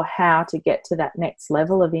sure how to get to that next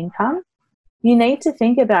level of income, you need to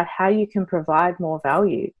think about how you can provide more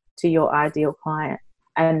value to your ideal client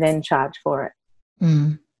and then charge for it.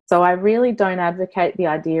 So I really don't advocate the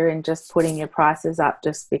idea in just putting your prices up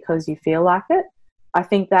just because you feel like it. I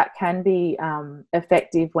think that can be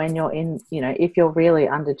effective when you're if you're really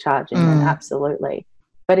undercharging, then absolutely.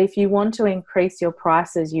 But if you want to increase your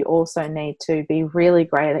prices, you also need to be really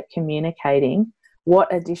great at communicating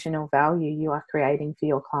what additional value you are creating for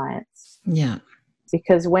your clients. Yeah.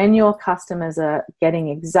 Because when your customers are getting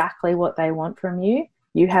exactly what they want from you,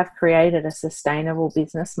 you have created a sustainable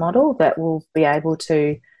business model that will be able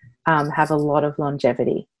to have a lot of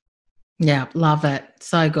longevity. Yeah, love it.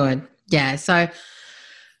 So good. Yeah, so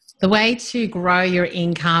the way to grow your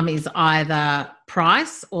income is either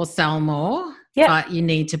price or sell more, but you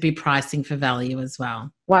need to be pricing for value as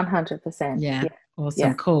well. 100%. Yeah, awesome.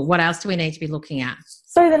 Yeah. Cool. What else do we need to be looking at?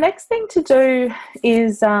 So the next thing to do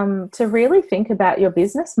is to really think about your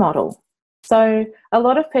business model. So a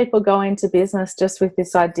lot of people go into business just with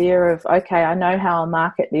this idea of, okay, I know how I'll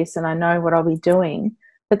market this and I know what I'll be doing,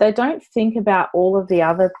 but they don't think about all of the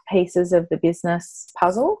other pieces of the business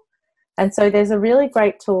puzzle. And so there's a really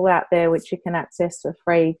great tool out there which you can access for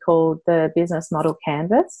free called the Business Model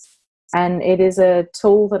Canvas. And it is a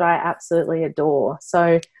tool that I absolutely adore.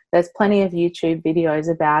 So there's plenty of YouTube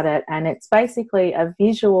videos about it, and it's basically a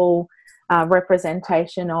visual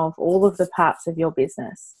representation of all of the parts of your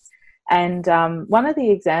business. And one of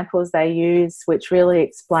the examples they use, which really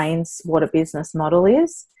explains what a business model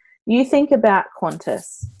is, you think about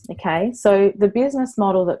Qantas, okay? So the business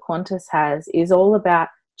model that Qantas has is all about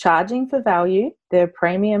charging for value, their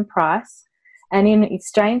premium price, and in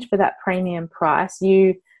exchange for that premium price,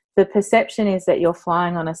 the perception is that you're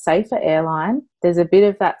flying on a safer airline. There's a bit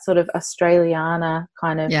of that sort of Australiana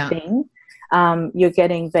kind of thing. You're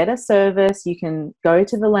getting better service. You can go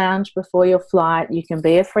to the lounge before your flight. You can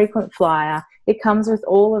be a frequent flyer. It comes with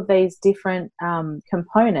all of these different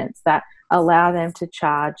components that allow them to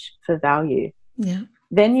charge for value. Yeah.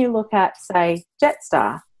 Then you look at, say,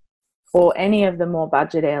 Jetstar or any of the more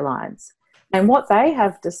budget airlines. And what they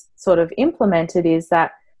have just sort of implemented is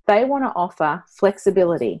that they want to offer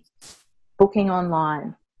flexibility, booking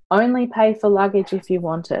online, Only pay for luggage if you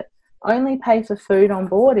want it. Only pay for food on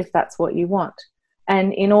board if that's what you want.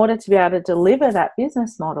 And in order to be able to deliver that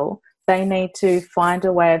business model, they need to find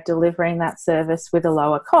a way of delivering that service with a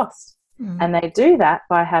lower cost. And they do that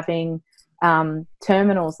by having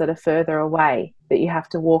terminals that are further away that you have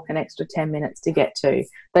to walk an extra 10 minutes to get to.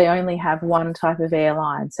 They only have one type of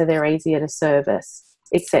airline, so they're easier to service,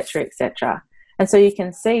 etc., etc. And so you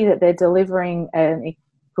can see that they're delivering a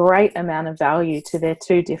great amount of value to their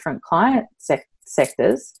two different client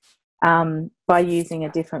sectors by using a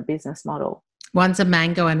different business model. One's a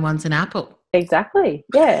mango and one's an apple. Exactly.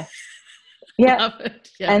 Yeah. Yeah. Love it.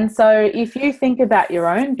 Yeah. And so if you think about your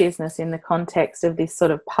own business in the context of this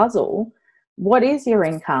sort of puzzle, what is your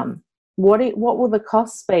income? What will the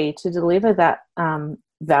costs be to deliver that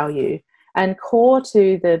value? And core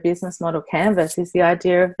to the business model canvas is the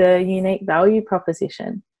idea of the unique value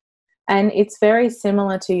proposition. And it's very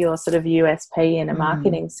similar to your sort of USP in a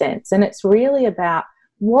marketing sense. And it's really about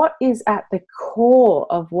what is at the core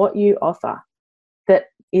of what you offer that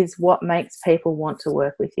is what makes people want to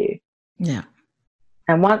work with you. Yeah.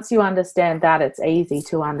 And once you understand that, it's easy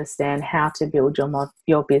to understand how to build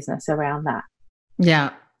your business around that.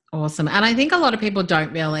 Yeah. Awesome. And I think a lot of people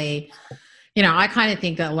don't really, I kind of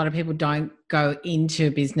think that a lot of people don't go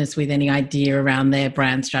into business with any idea around their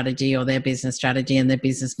brand strategy or their business strategy and their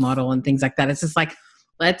business model and things like that. It's just like,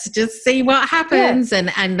 let's just see what happens.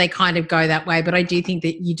 Yeah. And they kind of go that way. But I do think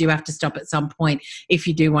that you do have to stop at some point if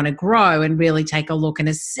you do want to grow and really take a look and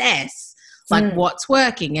assess like what's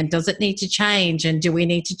working and does it need to change, and do we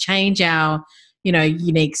need to change our,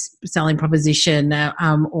 unique selling proposition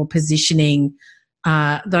or positioning,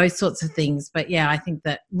 those sorts of things. But yeah, I think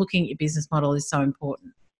that looking at your business model is so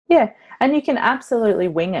important. Yeah, and you can absolutely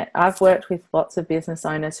wing it. I've worked with lots of business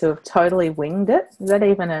owners who have totally winged it. Is that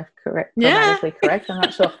even grammatically correct? I'm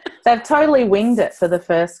not sure. They've totally winged it for the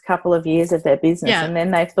first couple of years of their business, and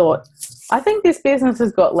then they've thought, I think this business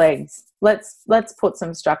has got legs. Let's put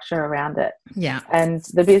some structure around it. Yeah. And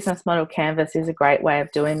the business model canvas is a great way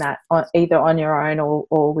of doing that, either on your own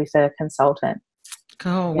or with a consultant.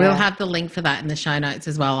 Cool. Yeah. We'll have the link for that in the show notes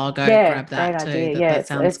as well. I'll go grab that too. Idea. That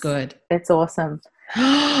sounds good. It's awesome.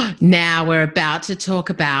 Now we're about to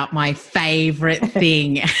talk about my favorite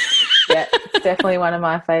thing. Yeah, it's definitely one of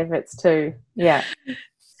my favorites too. Yeah.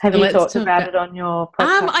 Have you talked about it on your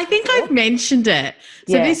podcast? I think I've mentioned it.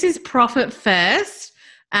 So this is Profit First.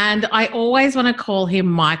 And I always want to call him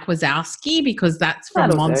Mike Wazowski because that's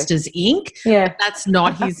from Monsters Inc. Yeah. But that's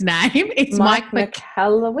not his name. It's Mike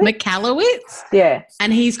Michalowicz. Yeah.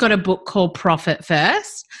 And he's got a book called Profit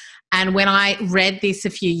First. And when I read this a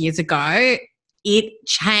few years ago, it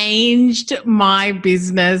changed my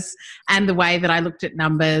business and the way that I looked at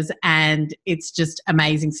numbers, and it's just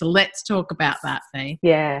amazing. So let's talk about that, Fee.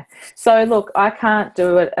 Yeah. So look, I can't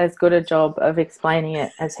do it as good a job of explaining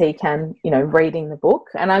it as he can, reading the book.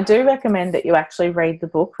 And I do recommend that you actually read the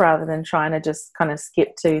book rather than trying to just kind of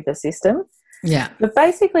skip to the system. Yeah. But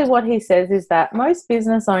basically what he says is that most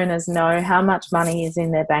business owners know how much money is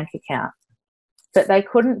in their bank account, but they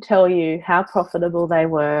couldn't tell you how profitable they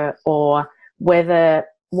were or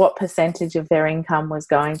what percentage of their income was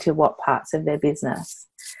going to what parts of their business.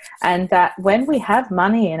 And that when we have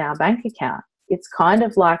money in our bank account, it's kind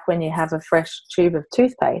of like when you have a fresh tube of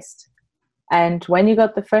toothpaste. And when you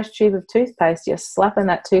got the fresh tube of toothpaste, you're slapping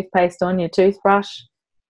that toothpaste on your toothbrush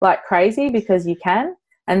like crazy because you can.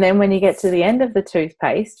 And then when you get to the end of the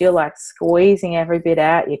toothpaste, you're like squeezing every bit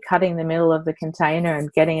out. You're cutting the middle of the container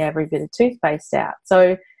and getting every bit of toothpaste out.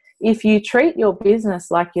 So if you treat your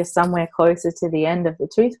business like you're somewhere closer to the end of the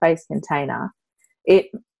toothpaste container,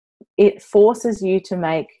 it forces you to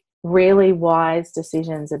make really wise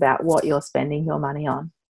decisions about what you're spending your money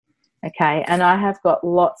on. Okay, and I have got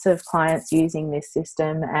lots of clients using this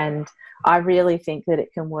system, and I really think that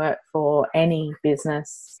it can work for any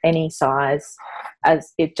business, any size,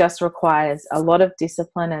 as it just requires a lot of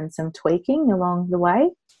discipline and some tweaking along the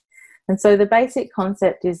way. And so the basic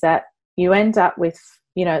concept is that you end up with,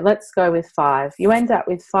 let's go with 5. You end up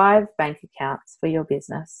with 5 bank accounts for your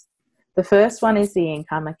business. The first one is the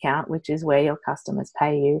income account, which is where your customers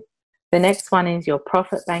pay you. The next one is your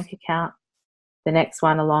profit bank account. The next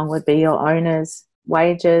one along would be your owner's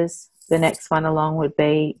wages. The next one along would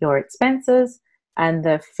be your expenses. And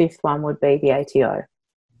the 5th one would be the ATO.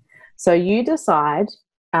 So you decide,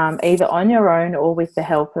 either on your own or with the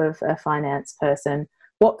help of a finance person,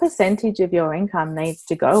 what percentage of your income needs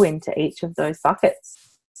to go into each of those buckets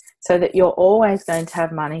so that you're always going to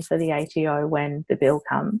have money for the ATO when the bill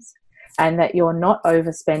comes, and that you're not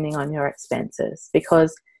overspending on your expenses.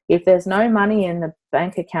 Because if there's no money in the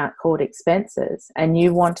bank account called expenses and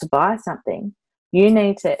you want to buy something, you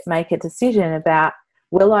need to make a decision about,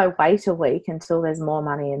 will I wait a week until there's more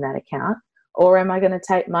money in that account? Or am I going to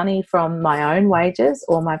take money from my own wages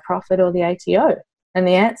or my profit or the ATO? And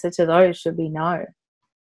the answer to those should be no.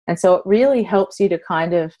 And so it really helps you to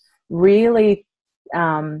kind of really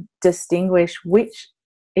distinguish which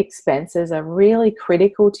expenses are really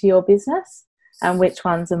critical to your business and which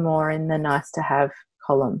ones are more in the nice to have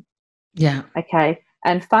column. Yeah. Okay.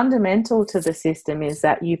 And fundamental to the system is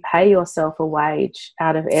that you pay yourself a wage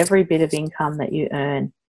out of every bit of income that you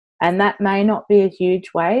earn. And that may not be a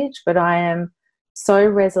huge wage, but I am so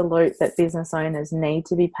resolute that business owners need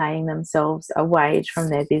to be paying themselves a wage from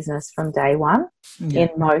their business from day one in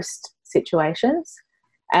most situations.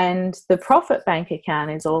 And the profit bank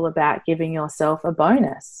account is all about giving yourself a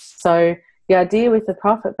bonus. So the idea with the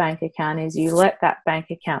profit bank account is you let that bank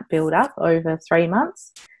account build up over 3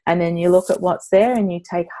 months, and then you look at what's there and you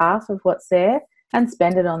take half of what's there and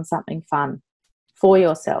spend it on something fun for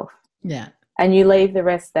yourself. Yeah. And you leave the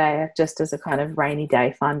rest there just as a kind of rainy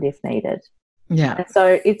day fund if needed. Yeah. And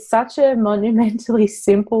so it's such a monumentally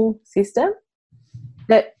simple system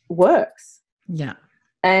that works. Yeah.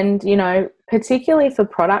 And, you know, particularly for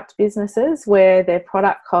product businesses where their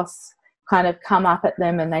product costs kind of come up at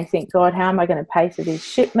them and they think, God, how am I going to pay for this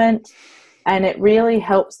shipment? And it really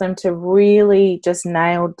helps them to really just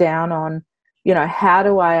nail down on, you know, how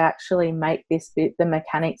do I actually make the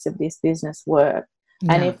mechanics of this business work?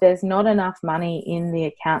 Yeah. And if there's not enough money in the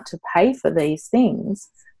account to pay for these things,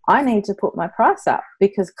 I need to put my price up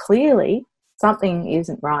because clearly something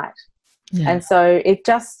isn't right. Yeah. And so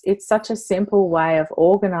it's such a simple way of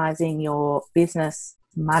organizing your business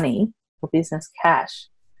money or business cash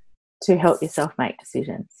to help yourself make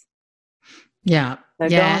decisions. Yeah. So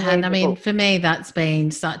yeah. And I mean, for me, that's been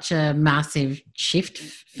such a massive shift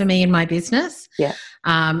for me in my business. Yeah.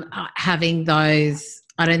 Having those,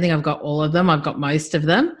 I don't think I've got all of them. I've got most of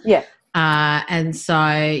them. Yeah. And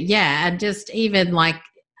so, yeah. And just even like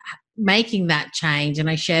making that change. And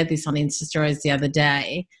I shared this on Insta Stories the other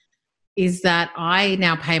day, is that I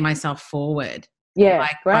now pay myself forward. Yeah,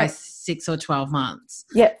 like by 6 or 12 months.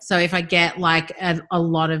 Yeah. So if I get like a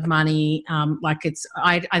lot of money, like it's,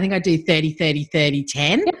 I think I do 30, 30, 30,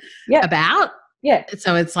 10 about. Yeah.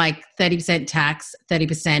 So it's like 30% tax,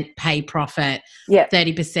 30% pay profit,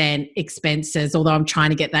 30% expenses, although I'm trying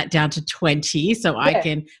to get that down to 20 so I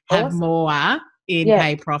can have more in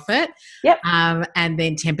pay profit. Yep. And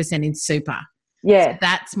then 10% in super. Yeah. So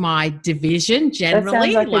that's my division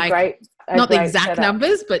generally. That sounds like a great not the exact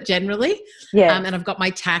numbers, but generally. Yeah. And I've got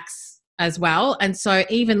my tax as well. And so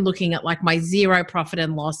even looking at like my zero profit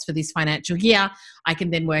and loss for this financial year, I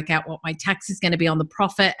can then work out what my tax is going to be on the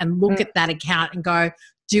profit and look at that account and go,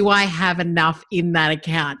 do I have enough in that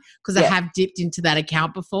account? Because I have dipped into that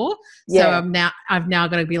account before. So I've now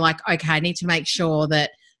got to be like, okay, I need to make sure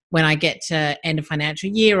that when I get to end of financial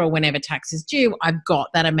year or whenever tax is due, I've got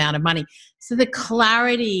that amount of money. So the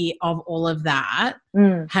clarity of all of that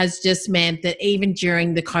has just meant that even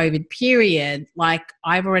during the COVID period, like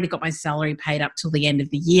I've already got my salary paid up till the end of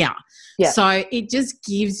the year. Yeah. So it just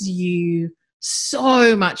gives you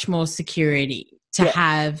so much more security to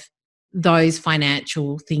have those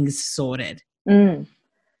financial things sorted.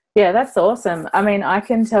 Yeah, that's awesome. I mean, I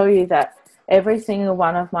can tell you that every single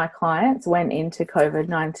one of my clients went into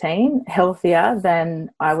COVID-19 healthier than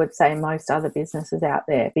I would say most other businesses out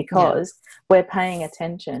there because we're paying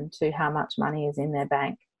attention to how much money is in their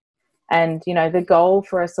bank. And, you know, the goal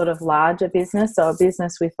for a sort of larger business, so a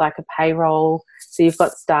business with like a payroll, so you've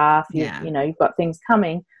got staff, you know, you've got things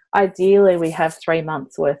coming. Ideally, we have 3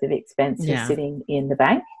 months worth of expenses sitting in the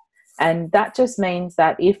bank. And that just means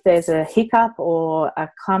that if there's a hiccup or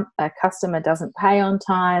a customer doesn't pay on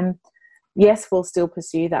time, yes, we'll still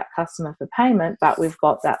pursue that customer for payment, but we've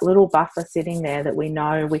got that little buffer sitting there that we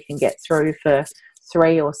know we can get through for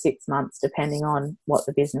 3 or 6 months, depending on what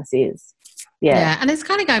the business is. Yeah. And it's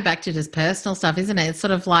kind of going back to just personal stuff, isn't it? It's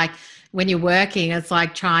sort of like when you're working, it's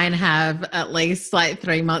like try and have at least like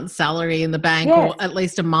 3 months salary in the bank or at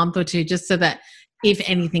least a month or two, just so that if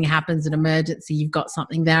anything happens, an emergency, you've got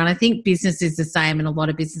something there. And I think business is the same, and a lot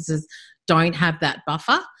of businesses don't have that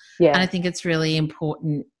buffer. Yeah. And I think it's really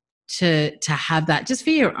important to have that just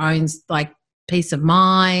for your own like peace of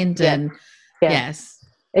mind. And yes,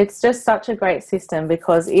 it's just such a great system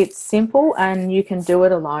because it's simple and you can do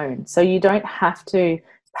it alone. So you don't have to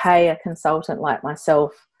pay a consultant like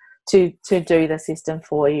myself to do the system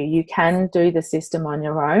for you. You can do the system on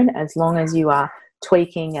your own as long as you are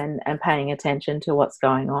tweaking and paying attention to what's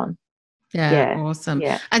going on. Yeah. Awesome.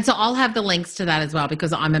 Yeah. And so I'll have the links to that as well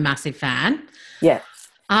because I'm a massive fan. Yeah.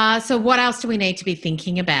 So what else do we need to be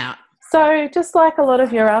thinking about? So just like a lot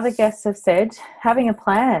of your other guests have said, having a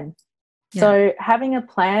plan. Yeah. So having a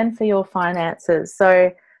plan for your finances.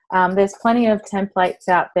 So there's plenty of templates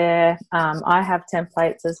out there. I have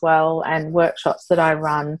templates as well, and workshops that I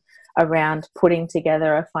run around putting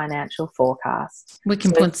together a financial forecast. We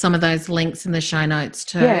can put some of those links in the show notes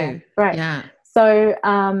too. Yeah, great. Yeah. So,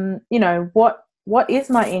 what is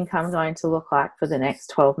my income going to look like for the next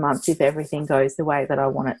 12 months if everything goes the way that I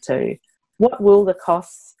want it to? What will the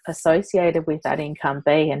costs associated with that income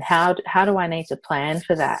be, and how do I need to plan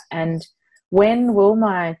for that? And when will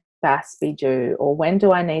my BAS be due, or when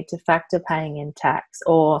do I need to factor paying in tax?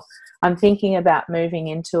 Or I'm thinking about moving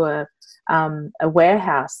into a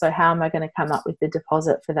warehouse, so how am I going to come up with the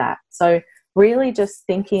deposit for that? So really just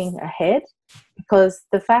thinking ahead, because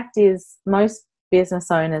the fact is most business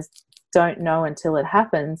owners don't know until it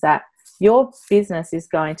happens that your business is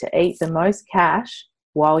going to eat the most cash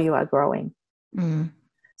while you are growing. Mm.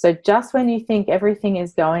 So just when you think everything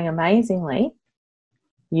is going amazingly,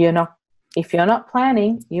 if you're not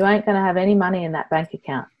planning, you ain't going to have any money in that bank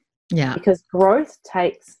account. Yeah. Because growth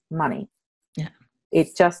takes money. Yeah.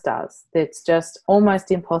 It just does. It's just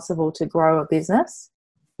almost impossible to grow a business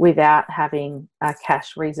without having a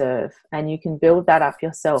cash reserve. And you can build that up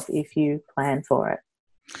yourself if you plan for it.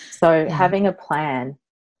 So having a plan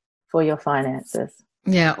for your finances.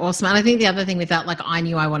 Yeah, awesome. And I think the other thing with that, like I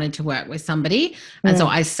knew I wanted to work with somebody, and so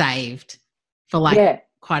I saved for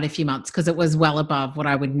quite a few months because it was well above what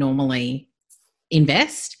I would normally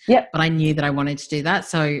invest. Yep. But I knew that I wanted to do that.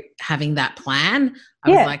 So having that plan, I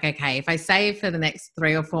was like, okay, if I save for the next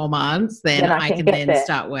 3 or 4 months, then I can then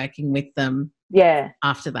start working with them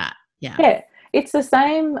after that. Yeah. Yeah. It's the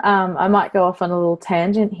same. I might go off on a little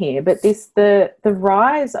tangent here, but the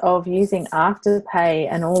rise of using Afterpay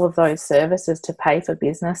and all of those services to pay for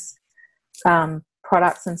business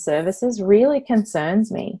products and services really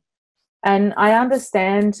concerns me. And I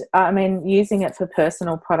understand, using it for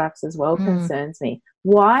personal products as well concerns me.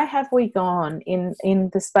 Why have we gone in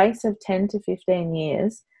the space of 10 to 15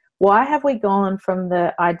 years, why have we gone from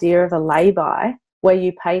the idea of a lay-by where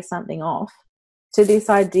you pay something off to this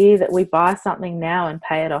idea that we buy something now and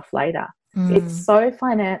pay it off later? It's so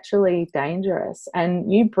financially dangerous,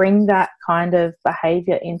 and you bring that kind of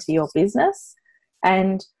behavior into your business,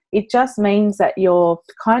 and it just means that you're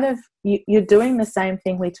doing the same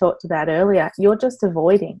thing we talked about earlier. You're just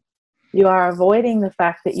avoiding. You are avoiding the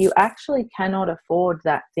fact that you actually cannot afford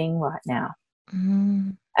that thing right now.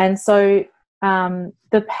 And so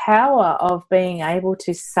the power of being able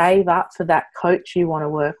to save up for that coach you want to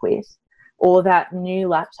work with, or that new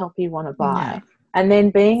laptop you want to buy, and then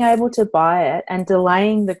being able to buy it and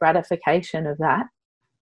delaying the gratification of that,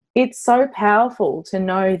 it's so powerful to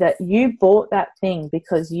know that you bought that thing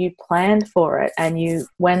because you planned for it, and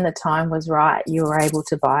when the time was right, you were able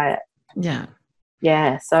to buy it. Yeah.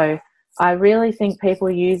 Yeah. So I really think people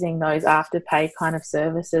using those Afterpay kind of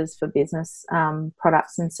services for business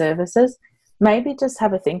products and services, maybe just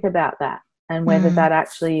have a think about that and whether that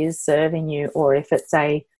actually is serving you, or if it's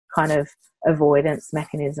a kind of avoidance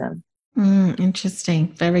mechanism. Interesting.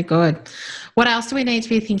 Very good. What else do we need to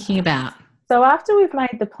be thinking about? So after we've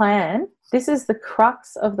made the plan, this is the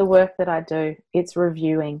crux of the work that I do. It's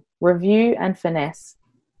review and finesse,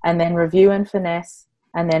 and then review and finesse,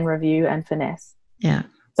 and then review and finesse. Yeah.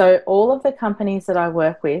 So all of the companies that I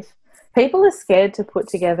work with, people are scared to put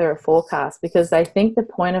together a forecast because they think the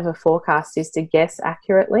point of a forecast is to guess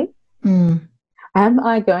accurately. Am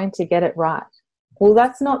I going to get it right? Well,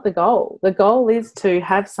 that's not the goal. The goal is to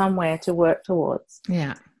have somewhere to work towards.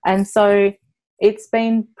 Yeah. And so it's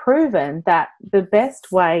been proven that the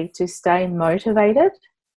best way to stay motivated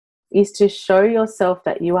is to show yourself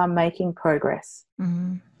that you are making progress.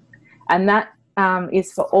 And that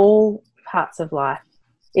is for all parts of life.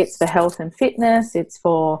 It's for health and fitness, it's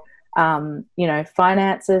for,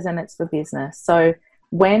 finances, and it's for business. So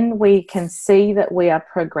when we can see that we are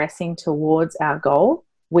progressing towards our goal,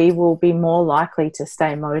 we will be more likely to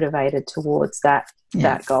stay motivated towards that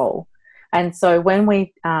goal. And so when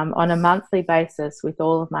we, on a monthly basis with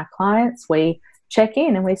all of my clients, we check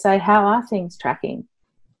in and we say, how are things tracking?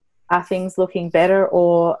 Are things looking better,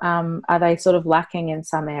 or are they sort of lacking in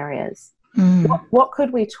some areas? What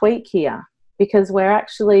could we tweak here? Because we're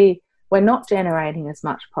not generating as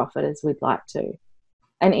much profit as we'd like to.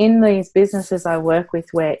 And in these businesses I work with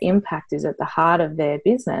where impact is at the heart of their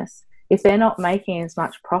business, if they're not making as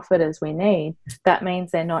much profit as we need, that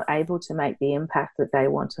means they're not able to make the impact that they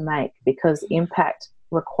want to make, because impact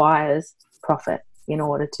requires profit in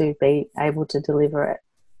order to be able to deliver it.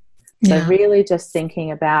 So really just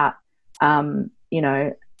thinking about,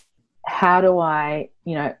 how do I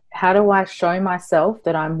show myself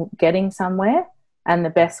that I'm getting somewhere? And the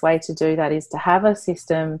best way to do that is to have a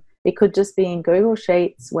system. It could just be in Google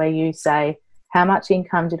Sheets where you say, how much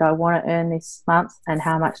income did I want to earn this month and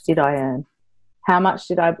how much did I earn? How much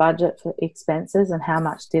did I budget for expenses and how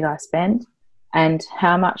much did I spend? And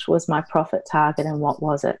how much was my profit target and what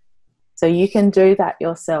was it? So you can do that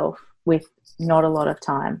yourself with not a lot of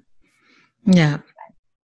time. Yeah.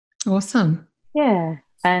 Awesome. Yeah.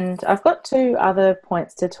 And I've got 2 other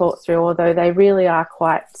points to talk through, although they really are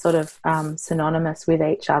quite sort of synonymous with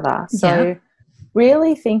each other. So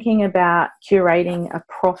really thinking about curating a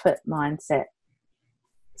profit mindset.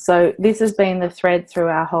 So this has been the thread through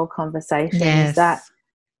our whole conversation, is that,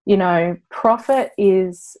 profit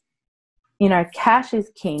is, cash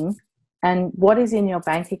is king, and what is in your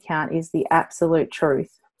bank account is the absolute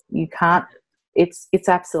truth. You can't, it's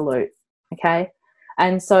absolute, okay?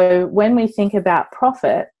 And so when we think about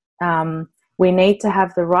profit, we need to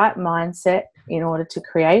have the right mindset in order to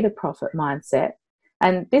create a profit mindset.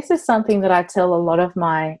 And this is something that I tell a lot of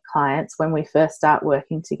my clients when we first start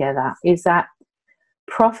working together, is that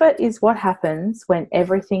profit is what happens when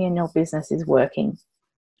everything in your business is working.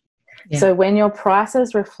 Yeah. So when your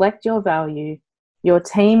prices reflect your value, your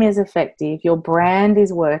team is effective, your brand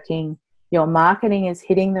is working, your marketing is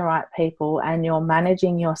hitting the right people, and you're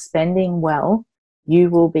managing your spending well, you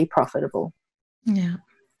will be profitable. Yeah.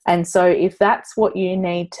 And so if that's what you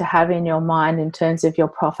need to have in your mind in terms of your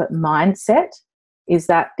profit mindset, is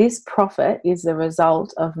that this profit is the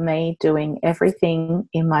result of me doing everything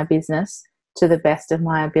in my business to the best of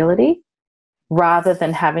my ability, rather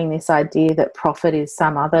than having this idea that profit is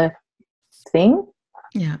some other thing.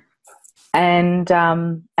 Yeah. And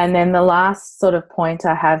then the last sort of point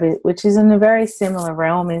I have, which is in a very similar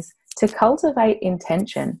realm, is to cultivate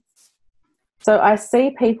intention. So I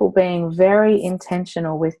see people being very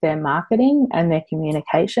intentional with their marketing and their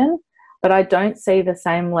communication, but I don't see the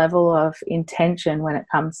same level of intention when it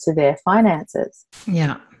comes to their finances.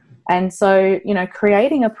 Yeah. And so,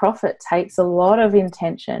 creating a profit takes a lot of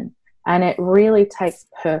intention, and it really takes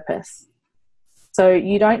purpose. So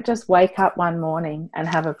you don't just wake up one morning and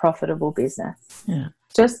have a profitable business. Yeah.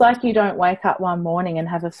 Just like you don't wake up one morning and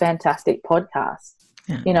have a fantastic podcast.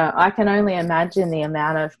 Yeah. I can only imagine the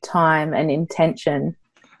amount of time and intention.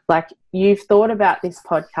 Like, you've thought about this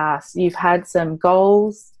podcast, you've had some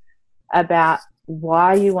goals about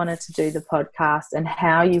why you wanted to do the podcast and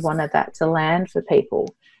how you wanted that to land for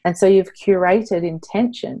people. And so you've curated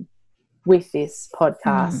intention with this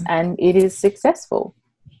podcast, and it is successful.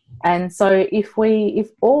 And so if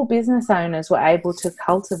all business owners were able to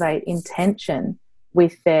cultivate intention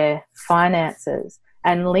with their finances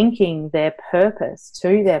and linking their purpose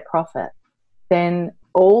to their profit, then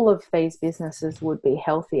all of these businesses would be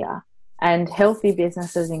healthier. And healthy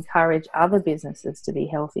businesses encourage other businesses to be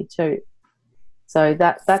healthy too. So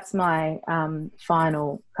that's my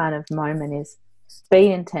final kind of moment, is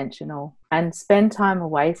be intentional and spend time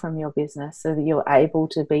away from your business so that you're able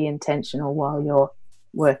to be intentional while you're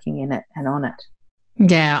working in it and on it.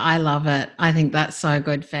 Yeah, I love it. I think that's so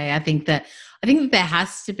good, Faye. I think that there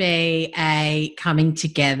has to be a coming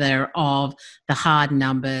together of the hard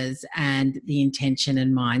numbers and the intention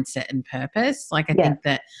and mindset and purpose. Like, I think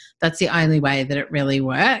that that's the only way that it really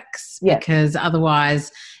works, because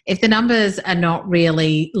otherwise, if the numbers are not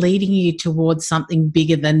really leading you towards something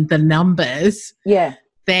bigger than the numbers,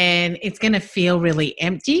 then it's going to feel really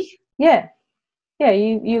empty. Yeah. Yeah,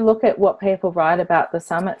 you look at what people write about the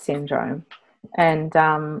summit syndrome. And,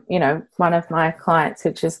 one of my clients,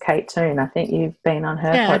 which is Kate Toon, I think you've been on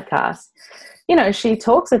her podcast, she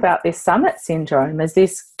talks about this summit syndrome as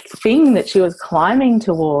this thing that she was climbing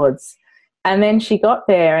towards. And then she got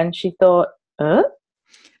there and she thought,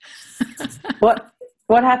 what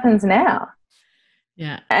happens now?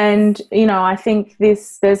 Yeah. And, I think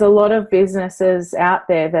there's a lot of businesses out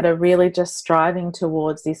there that are really just striving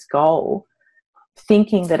towards this goal,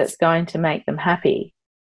 thinking that it's going to make them happy,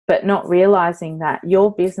 but not realizing that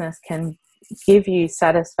your business can give you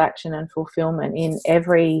satisfaction and fulfillment in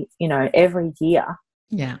every year.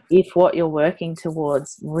 Yeah. If what you're working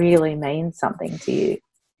towards really means something to you.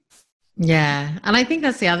 Yeah. And I think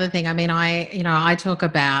that's the other thing. I mean, I talk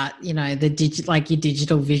about, like your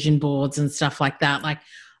digital vision boards and stuff like that. Like,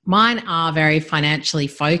 mine are very financially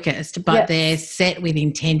focused, but they're set with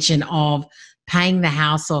intention of paying the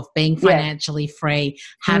house off, being financially free,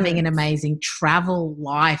 having an amazing travel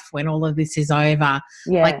life when all of this is over,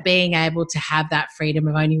 like being able to have that freedom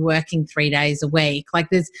of only working 3 days a week. Like,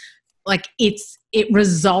 it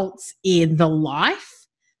results in the life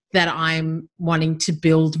that I'm wanting to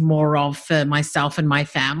build more of for myself and my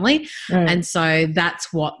family. And so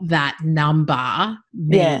that's what that number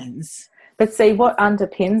means. But see, what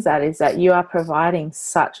underpins that is that you are providing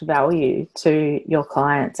such value to your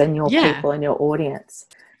clients and your people and your audience.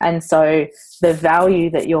 And so the value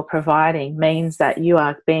that you're providing means that you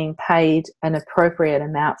are being paid an appropriate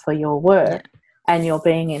amount for your work, and you're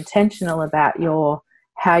being intentional about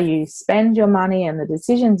how you spend your money and the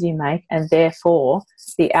decisions you make, and therefore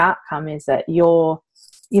the outcome is that you're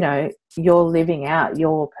living out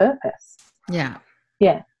your purpose.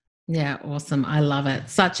 Yeah, awesome. I love it.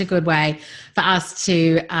 Such a good way for us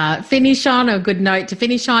to finish on, a good note to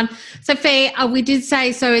finish on. So, Fee, we did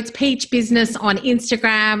say, so it's Peach Business on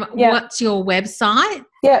Instagram. Yeah. What's your website?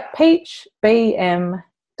 Yeah, peachbm.com.au.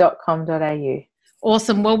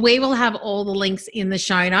 Awesome. Well, we will have all the links in the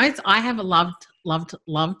show notes. I have loved me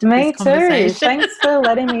this conversation. Too. Thanks for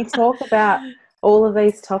letting me talk about all of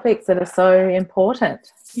these topics that are so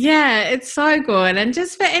important. Yeah, it's so good. And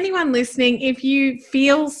just for anyone listening, if you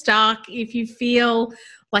feel stuck, if you feel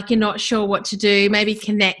like you're not sure what to do, maybe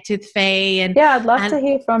connect with Fee. And I'd love to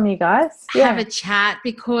hear from you guys. Have a chat,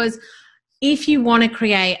 because if you want to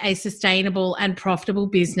create a sustainable and profitable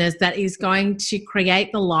business that is going to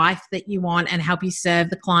create the life that you want and help you serve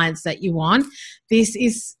the clients that you want, this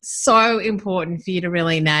is so important for you to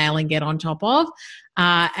really nail and get on top of.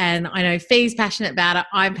 And I know Fee's passionate about it.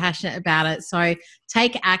 I'm passionate about it. So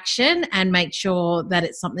take action and make sure that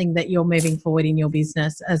it's something that you're moving forward in your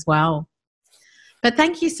business as well. But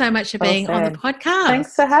thank you so much for being on the podcast.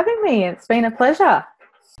 Thanks for having me. It's been a pleasure.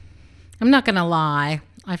 I'm not going to lie.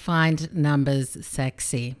 I find numbers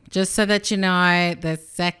sexy. Just so that you know, they're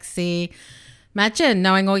sexy. Imagine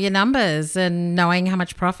knowing all your numbers and knowing how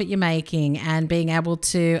much profit you're making and being able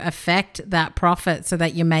to affect that profit so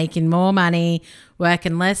that you're making more money,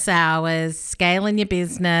 working less hours, scaling your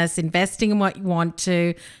business, investing in what you want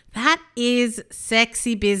to. That is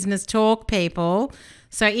sexy business talk, people.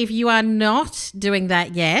 So if you are not doing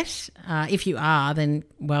that yet, if you are, then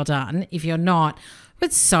well done. If you're not, I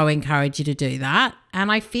would so encourage you to do that.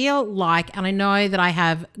 And I feel like, and I know that I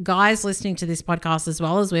have guys listening to this podcast as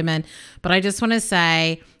well as women, but I just want to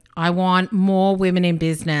say I want more women in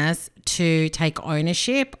business to take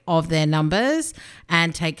ownership of their numbers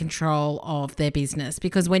and take control of their business,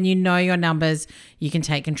 because when you know your numbers, you can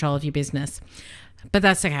take control of your business. But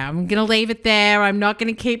that's okay. I'm going to leave it there. I'm not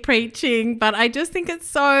going to keep preaching, but I just think it's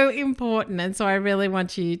so important. And so I really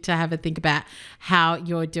want you to have a think about how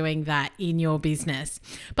you're doing that in your business.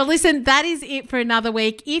 But listen, that is it for another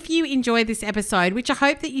week. If you enjoyed this episode, which I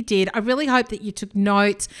hope that you did, I really hope that you took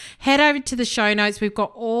notes. Head over to the show notes. We've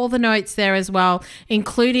got all the notes there as well,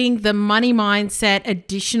 including the Money Mindset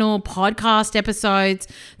additional podcast episodes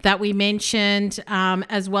that we mentioned,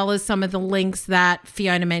 as well as some of the links that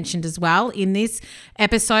Fiona mentioned as well in this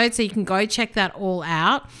episode. So you can go check that all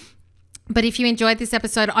out. But if you enjoyed this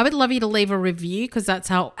episode, I would love you to leave a review, because that's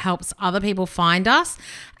how helps other people find us.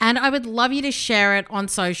 And I would love you to share it on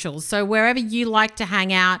socials. So wherever you like to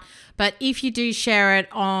hang out. But if you do share it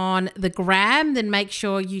on the gram, then make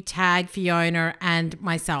sure you tag Fiona and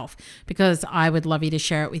myself, because I would love you to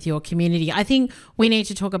share it with your community. I think we need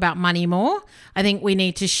to talk about money more. I think we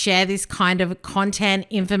need to share this kind of content,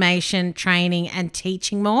 information, training, and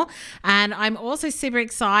teaching more. And I'm also super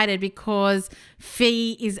excited because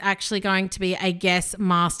Fee is actually going to be a guest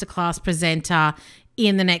masterclass presenter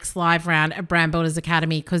in the next live round at Brand Builders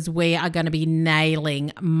Academy, because we are going to be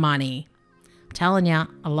nailing money. Telling you,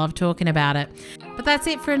 I love talking about it. But that's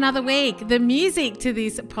it for another week. The music to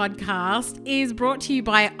this podcast is brought to you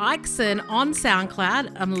by Ikeson on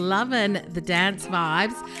SoundCloud. I'm loving the dance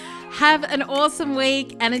vibes. Have an awesome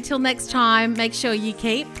week, and until next time, make sure you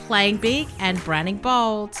keep playing big and branding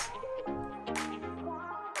bold.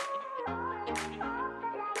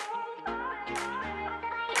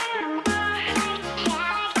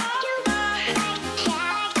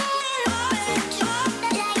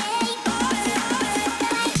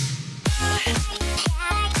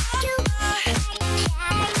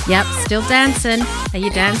 Yep, still dancing. Are you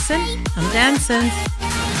dancing? I'm dancing.